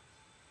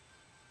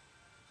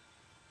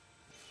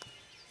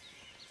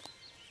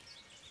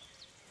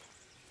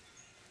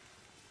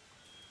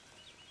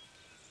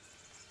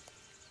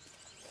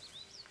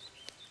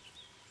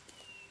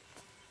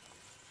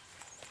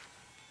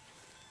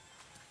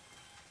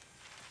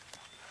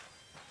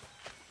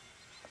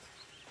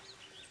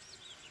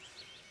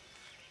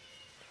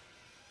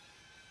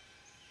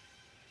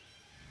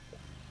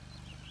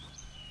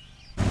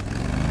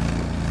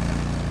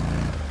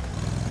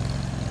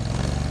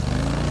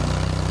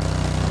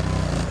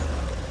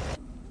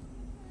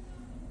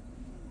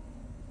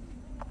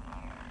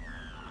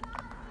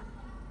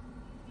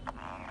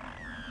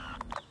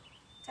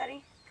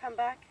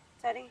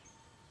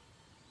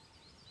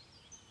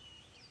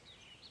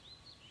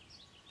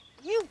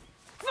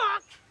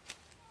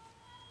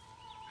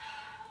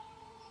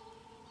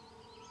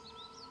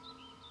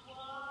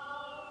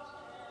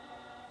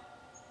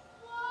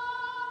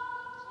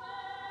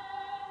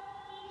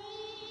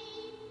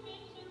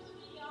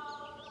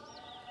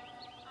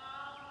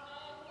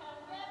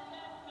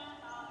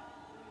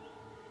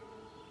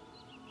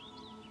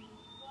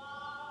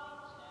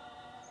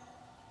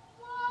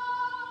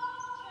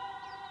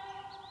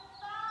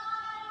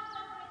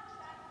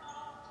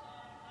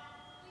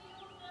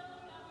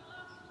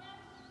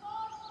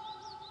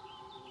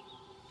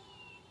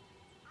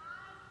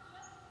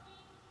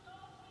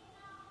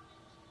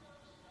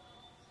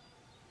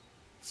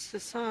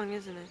 It's the song,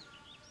 isn't it?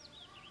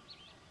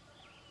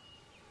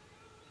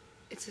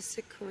 It's a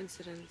sick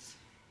coincidence.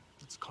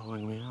 It's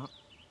calling me out.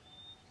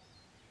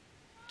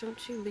 Don't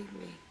you leave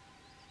me.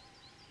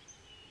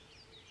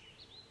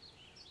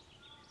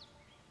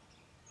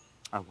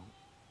 I won't.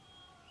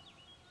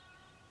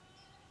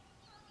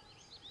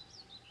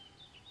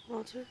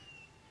 Walter?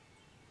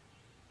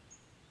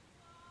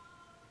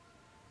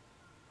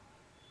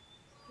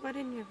 Why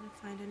didn't you ever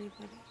find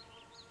anybody?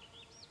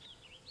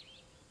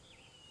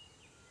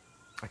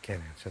 I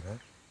can't answer that.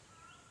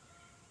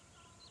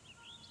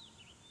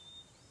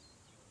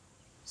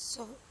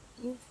 So,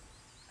 you've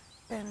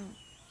been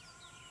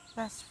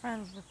best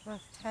friends with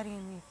both Teddy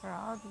and me for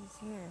all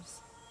these years.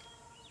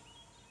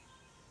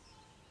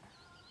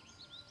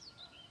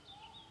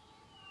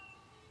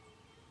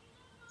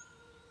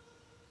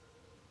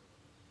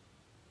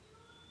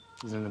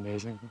 Isn't it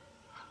amazing?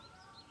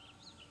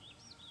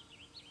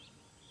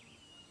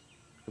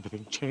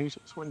 Everything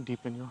changes when deep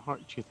in your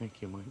heart you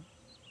think you might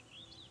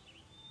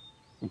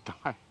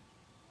die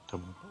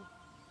tomorrow.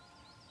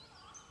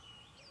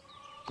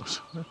 Or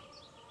sooner.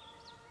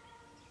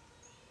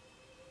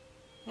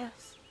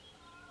 Yes.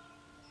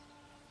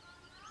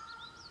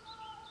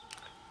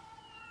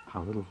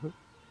 How little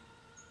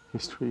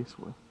history is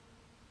worth.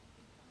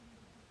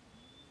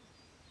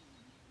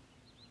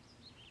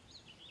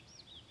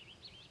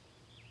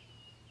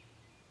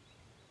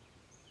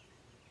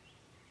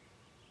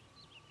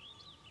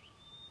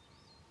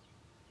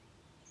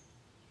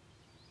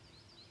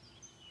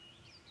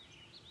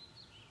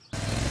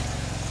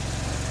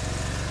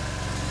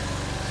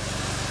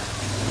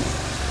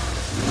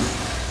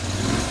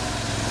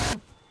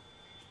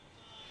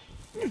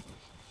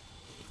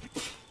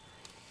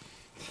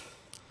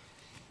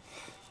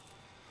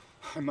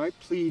 I might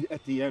plead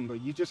at the end, but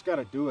you just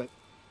gotta do it.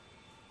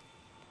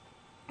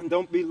 And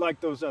don't be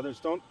like those others.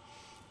 Don't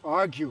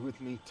argue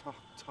with me. Talk,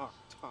 talk,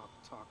 talk,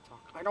 talk,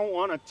 talk. I don't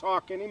want to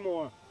talk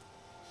anymore.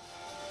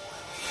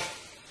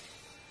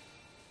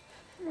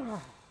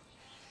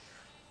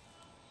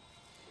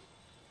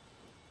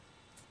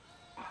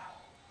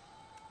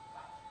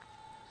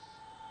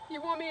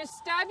 You want me to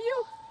stab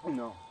you?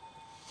 No.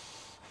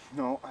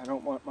 No, I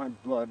don't want my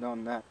blood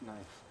on that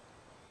knife.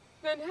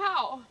 Then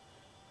how?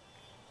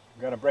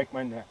 I gotta break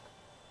my neck.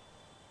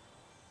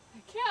 I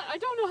can't. I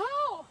don't know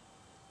how.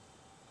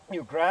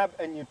 You grab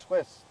and you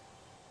twist.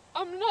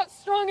 I'm not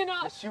strong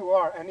enough. Yes, you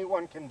are.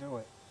 Anyone can do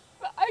it.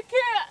 But I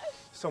can't.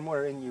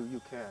 Somewhere in you, you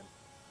can.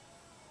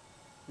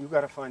 You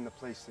gotta find the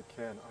place that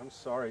can. I'm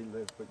sorry,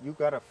 Liv, but you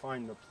gotta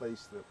find the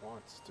place that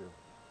wants to.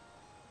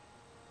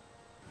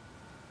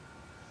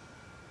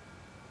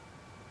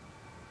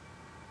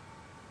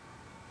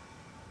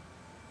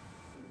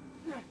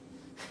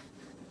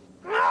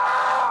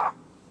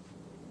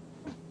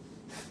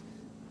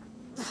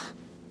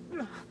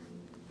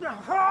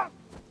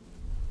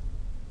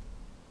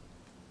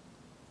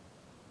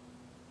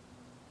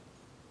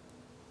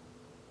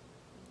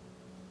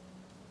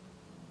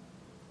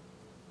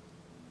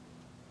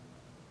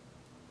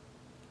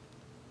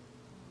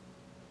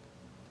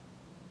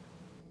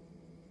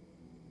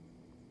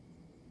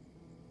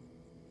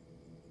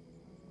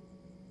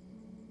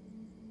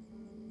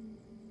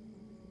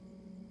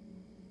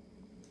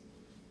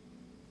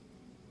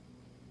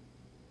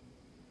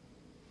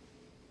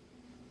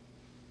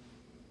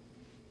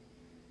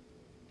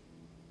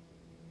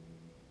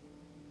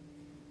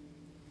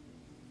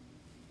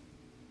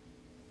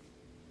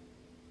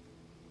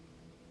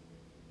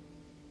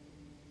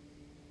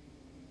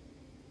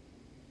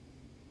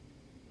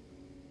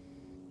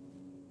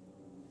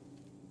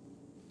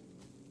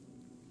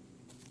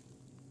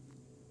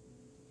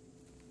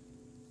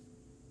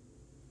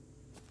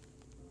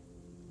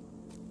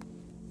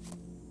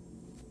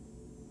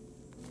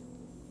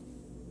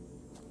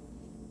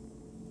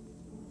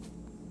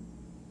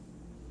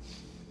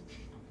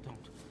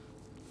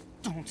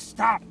 Don't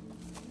stop!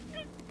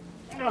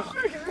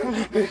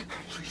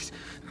 Please.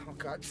 Oh,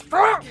 God,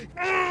 stop!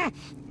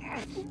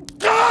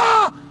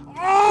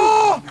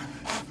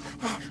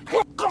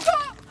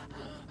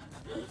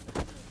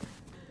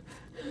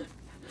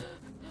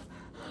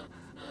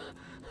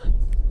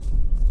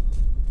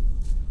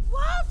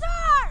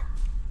 Walter!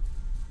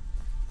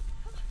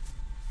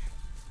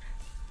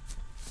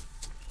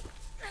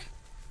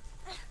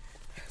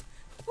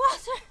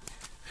 Walter!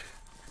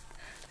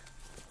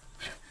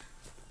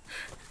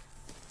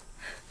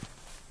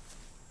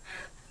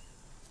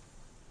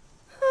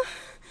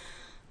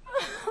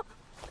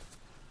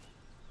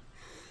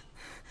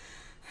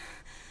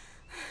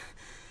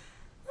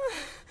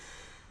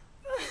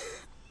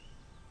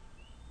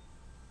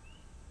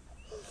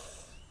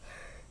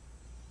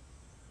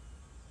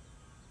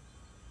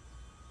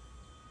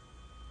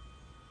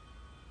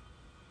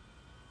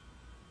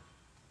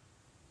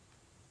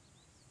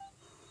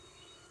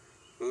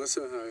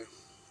 Melissa,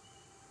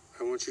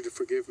 I want you to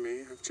forgive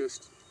me.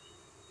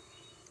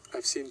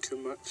 I've seen too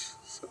much,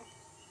 so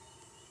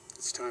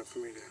it's time for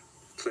me to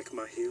click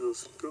my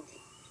heels and go.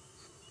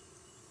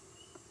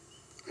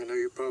 I know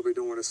you probably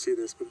don't want to see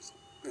this, but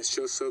it's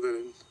just so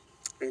that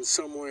In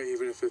some way,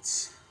 even if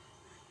it's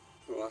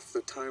off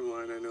the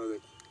timeline, I know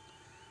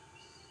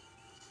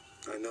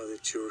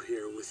that you're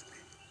here with me.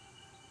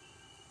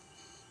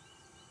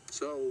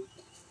 So,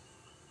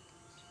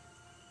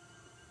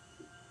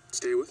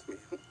 stay with me.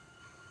 Huh?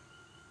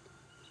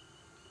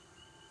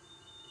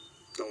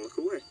 Don't look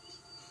away.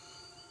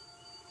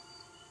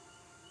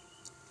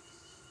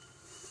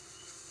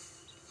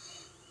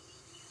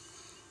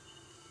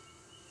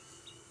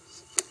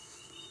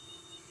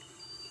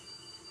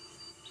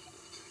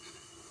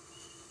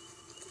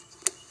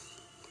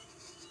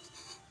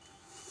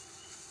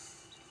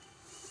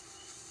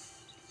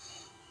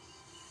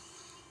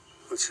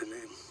 What's your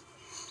name?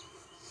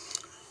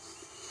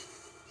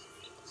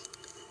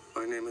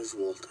 My name is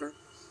Walter.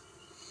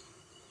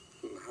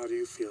 How do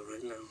you feel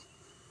right now?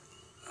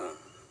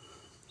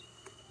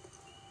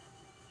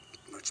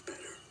 Much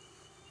better.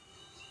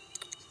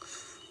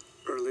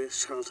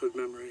 Earliest childhood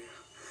memory.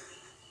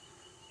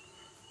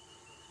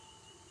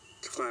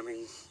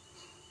 Climbing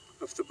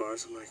up the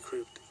bars of my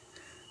crib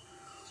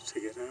to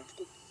get out.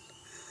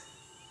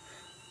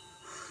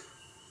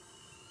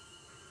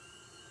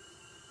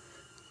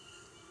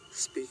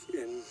 Speak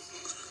in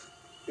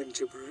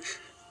gibberish.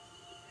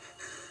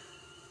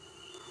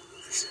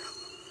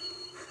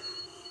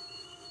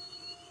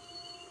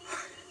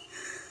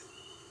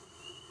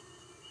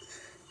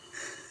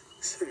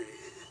 Say,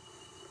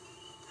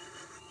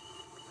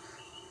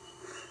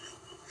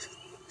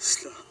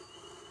 stop.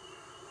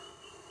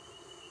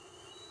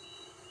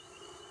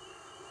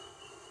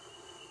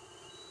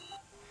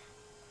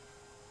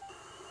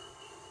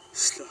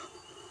 Stop.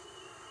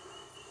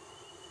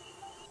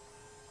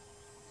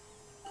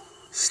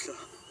 Stop.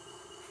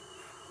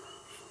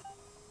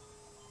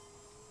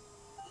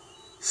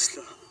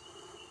 Stop.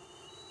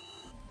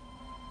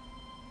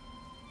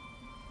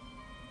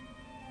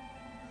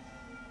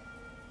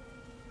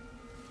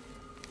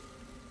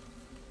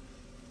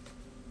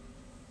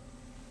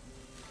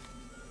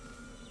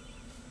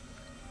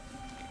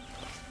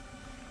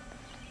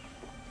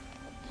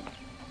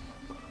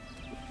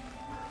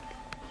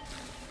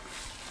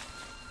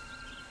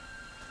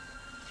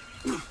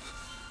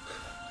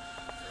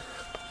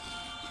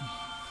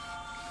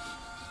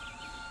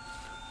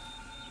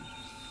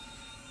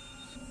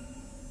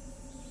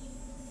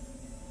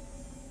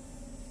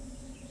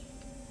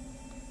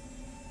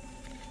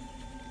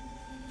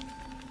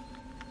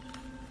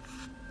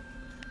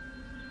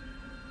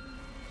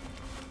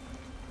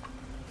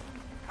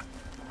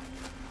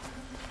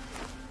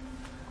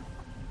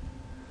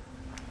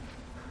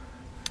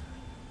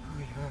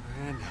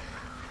 Man.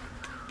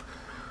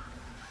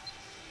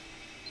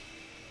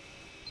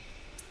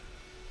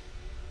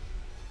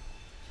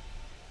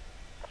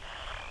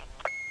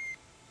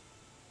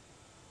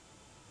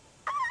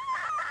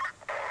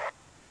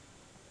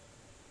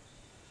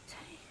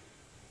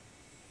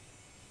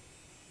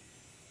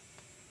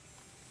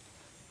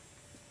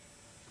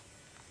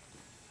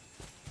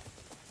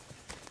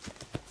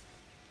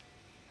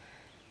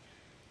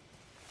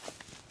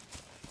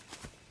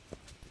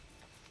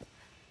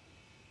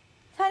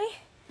 Teddy?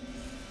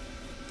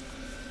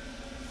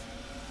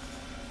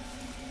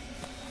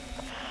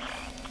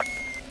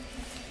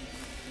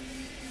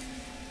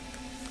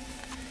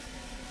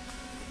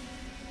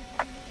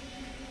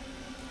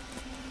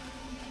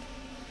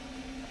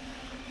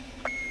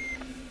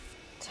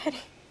 Teddy.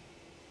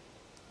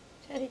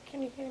 Teddy,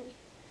 can you hear me?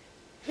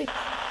 Please.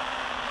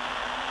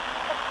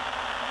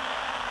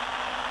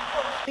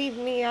 Don't leave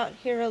me out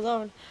here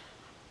alone.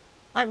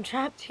 I'm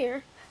trapped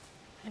here,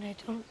 and I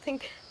don't.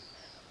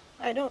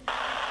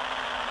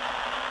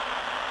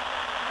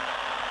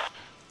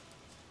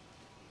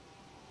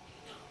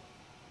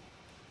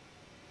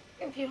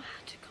 If you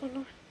had to go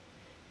north,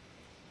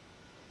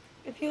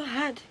 if you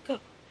had to go,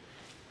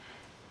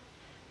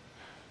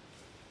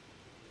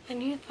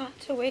 and you thought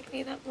to wake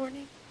me that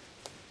morning,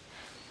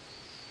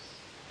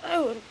 I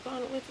would have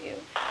gone with you.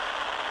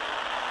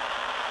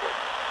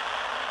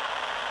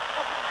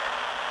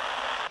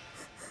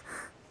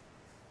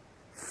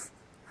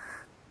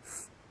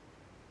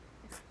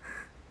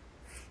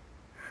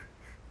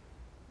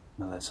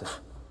 Melissa,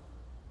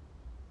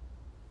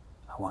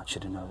 I want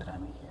you to know that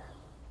I'm here.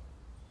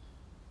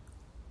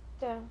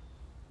 Dad.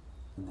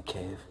 In the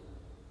cave.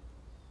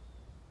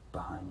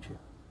 Behind you.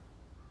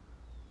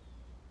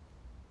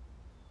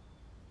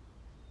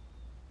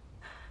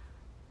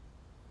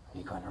 Are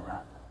you going to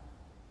run?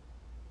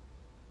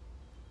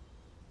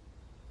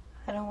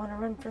 I don't want to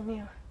run from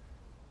you.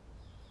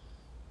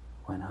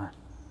 Why not?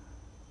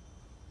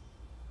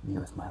 Me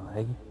with my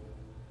leg?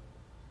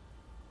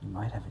 You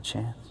might have a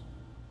chance.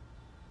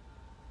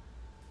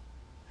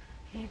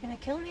 Are you gonna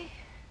kill me?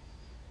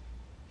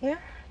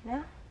 Here?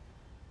 Now?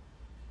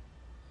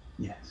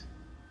 Yes.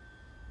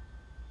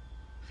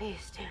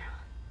 Please, Daryl.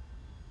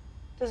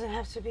 Doesn't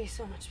have to be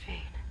so much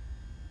pain.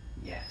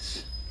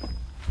 Yes.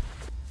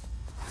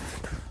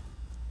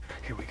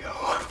 Here we go.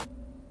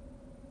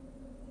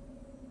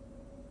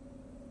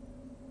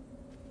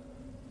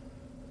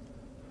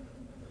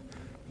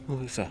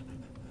 Melissa,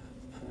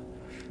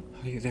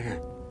 are you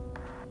there?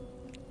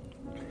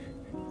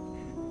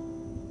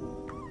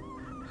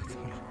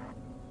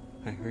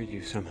 heard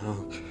you somehow.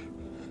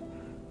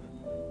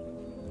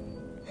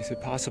 Is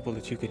it possible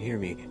that you can hear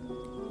me?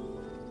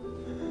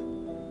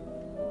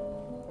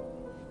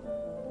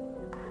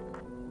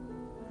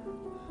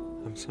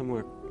 I'm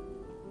somewhere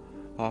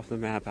off the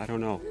map. I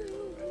don't know.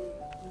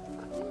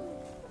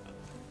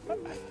 I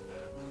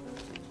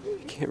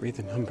can't read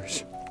the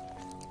numbers.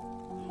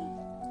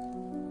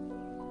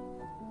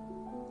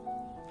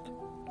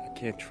 I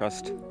can't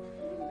trust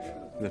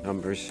the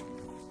numbers.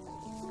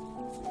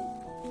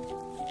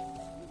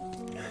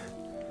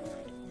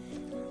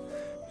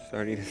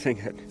 Starting to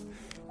think that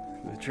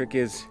the trick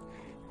is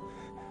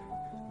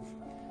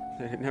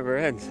that it never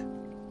ends.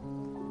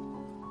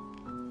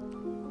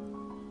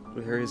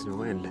 There is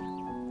no end.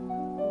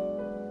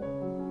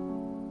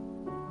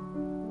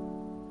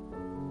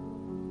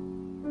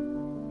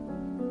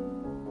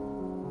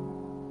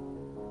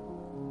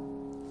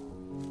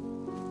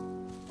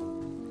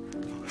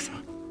 Melissa,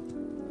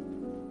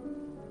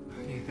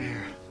 are you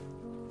there?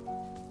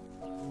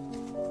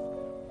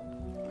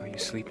 Are you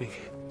sleeping?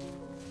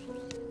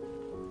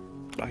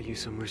 Are you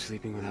somewhere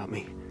sleeping without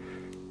me?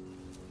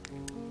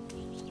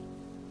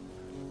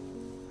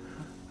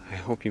 I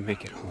hope you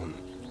make it home.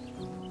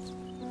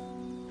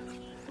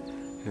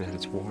 And that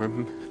it's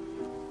warm.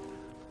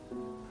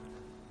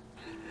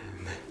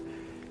 And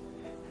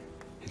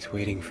it's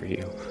waiting for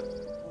you.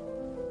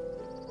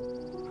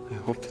 I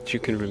hope that you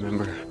can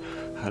remember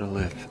how to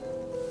live.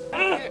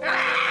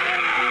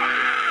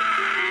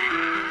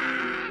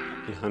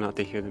 And how not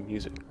to hear the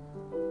music.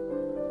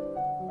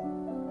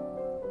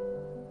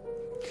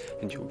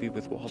 And you'll be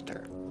with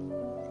Walter.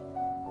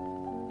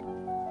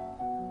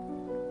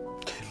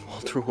 And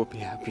Walter will be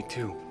happy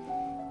too.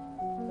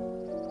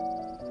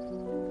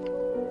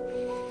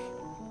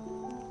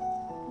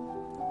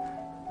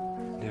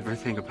 Never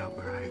think about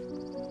where I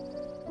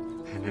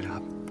ended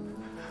up.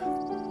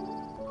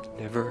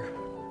 Never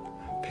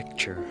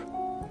picture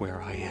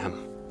where I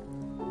am.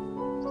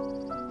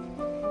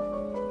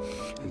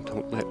 And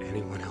don't let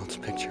anyone else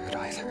picture it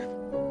either.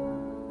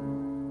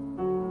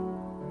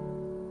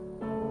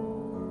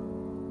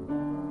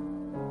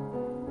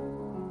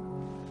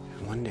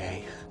 One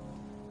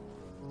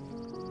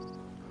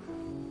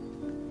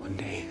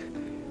day,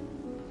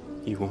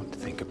 you won't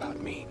think about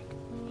me.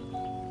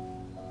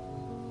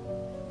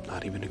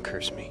 Not even to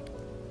curse me.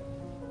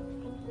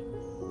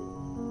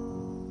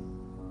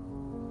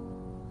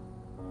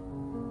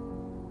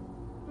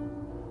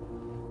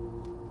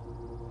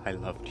 I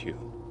loved you.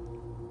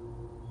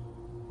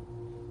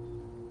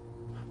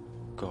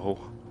 Go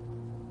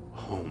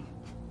home.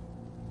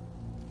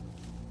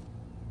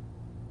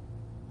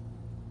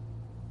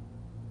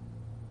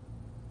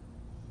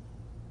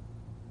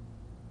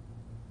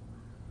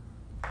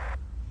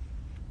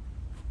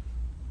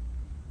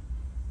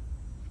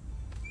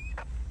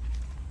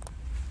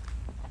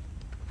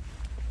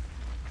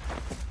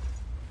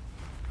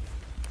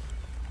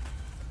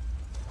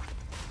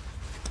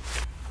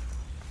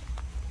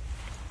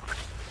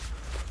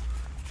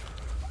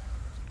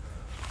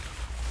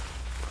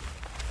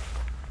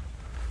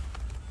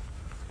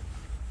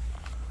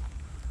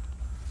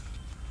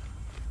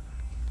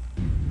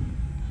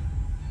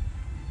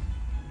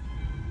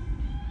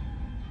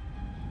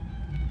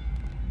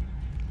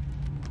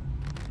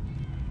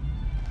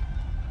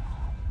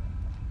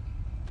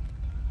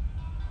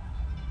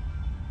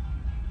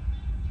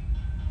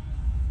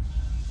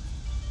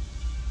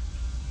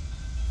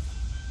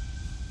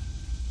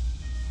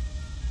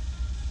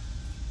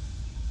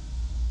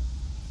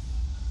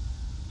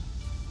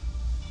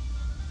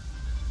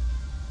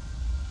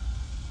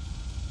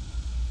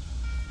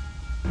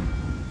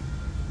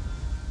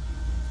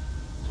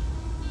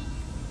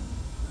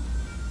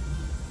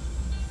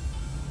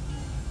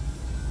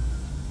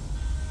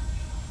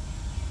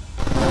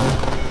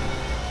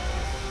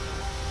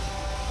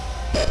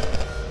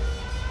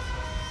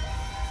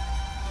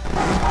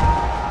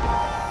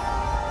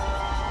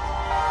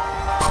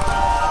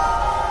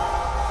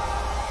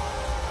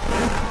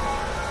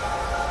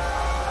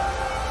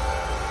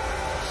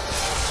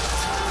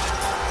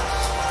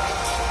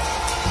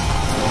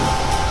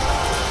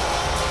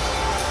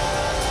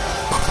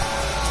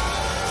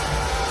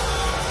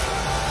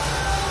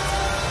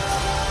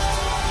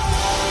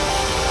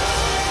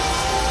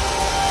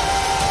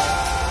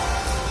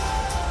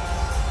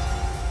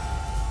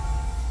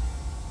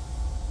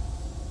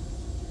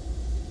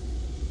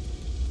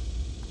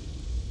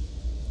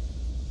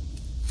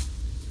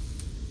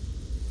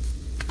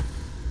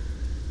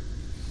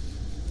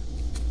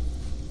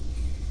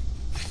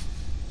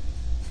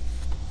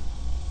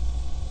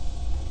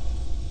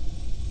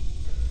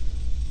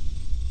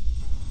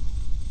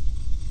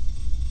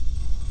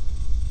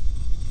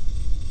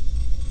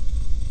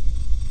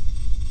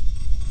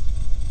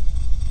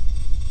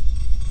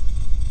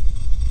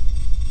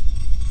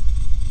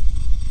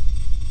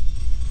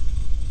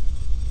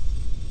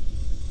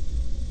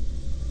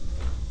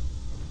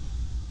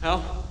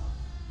 Al?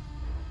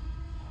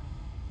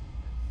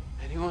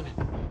 Anyone?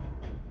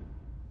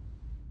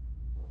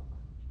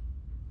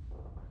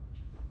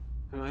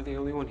 Am I the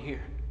only one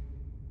here?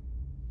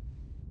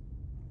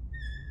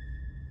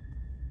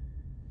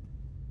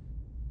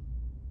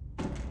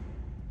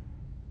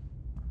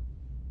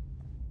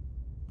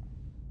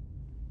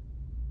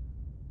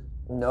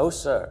 No,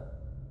 sir.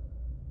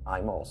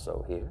 I'm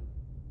also here.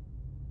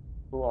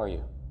 Who are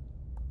you?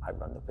 I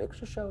run the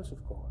picture shows,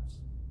 of course.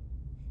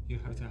 You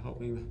have to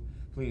help me.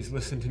 Please,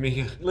 listen to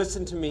me.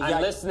 Listen to me.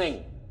 I'm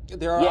listening.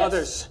 There are Yes.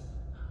 others.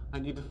 I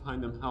need to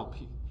find them help.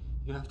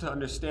 You have to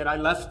understand, I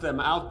left them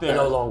out there. They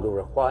no longer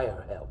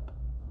require help.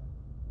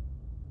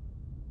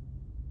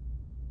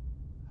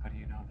 How do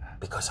you know that?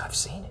 Because I've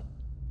seen it.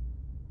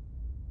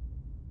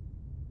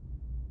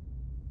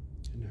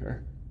 And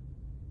her.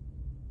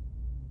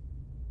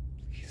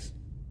 Please.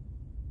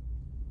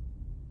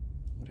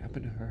 What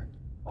happened to her?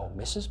 Oh,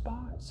 Mrs.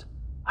 Barnes.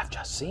 I've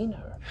just seen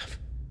her.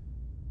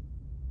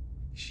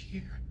 Is she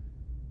here?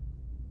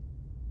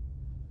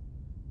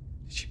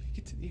 Did she make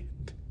it to the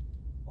end?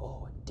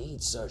 Oh,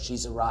 indeed, sir.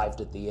 She's arrived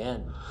at the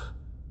end.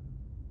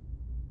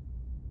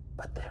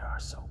 But there are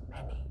so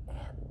many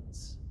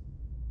ends.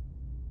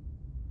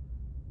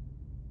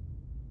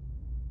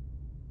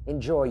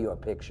 Enjoy your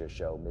picture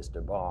show,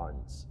 Mr.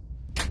 Barnes.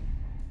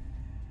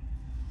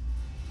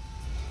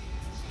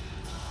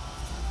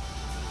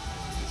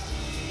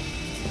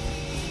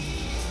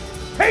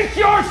 Take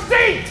your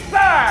seat,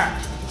 sir!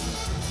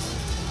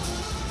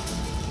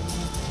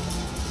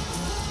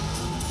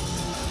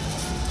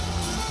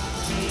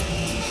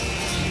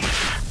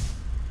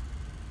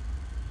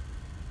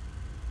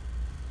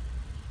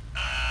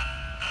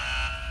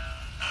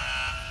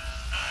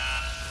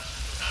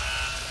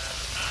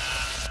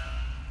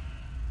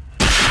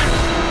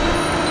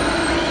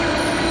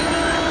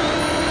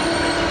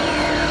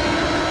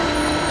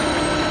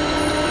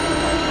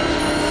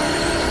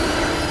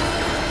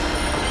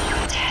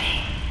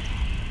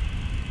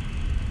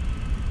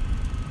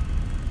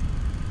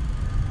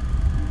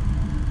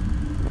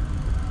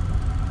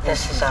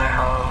 This is our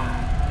home.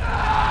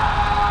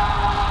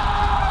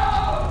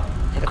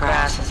 The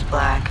grass is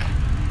black.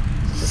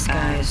 The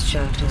sky is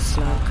choked with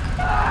smoke.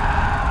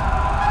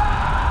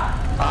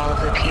 All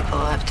of the people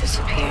have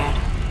disappeared.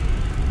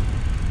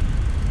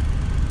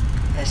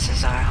 This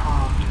is our home.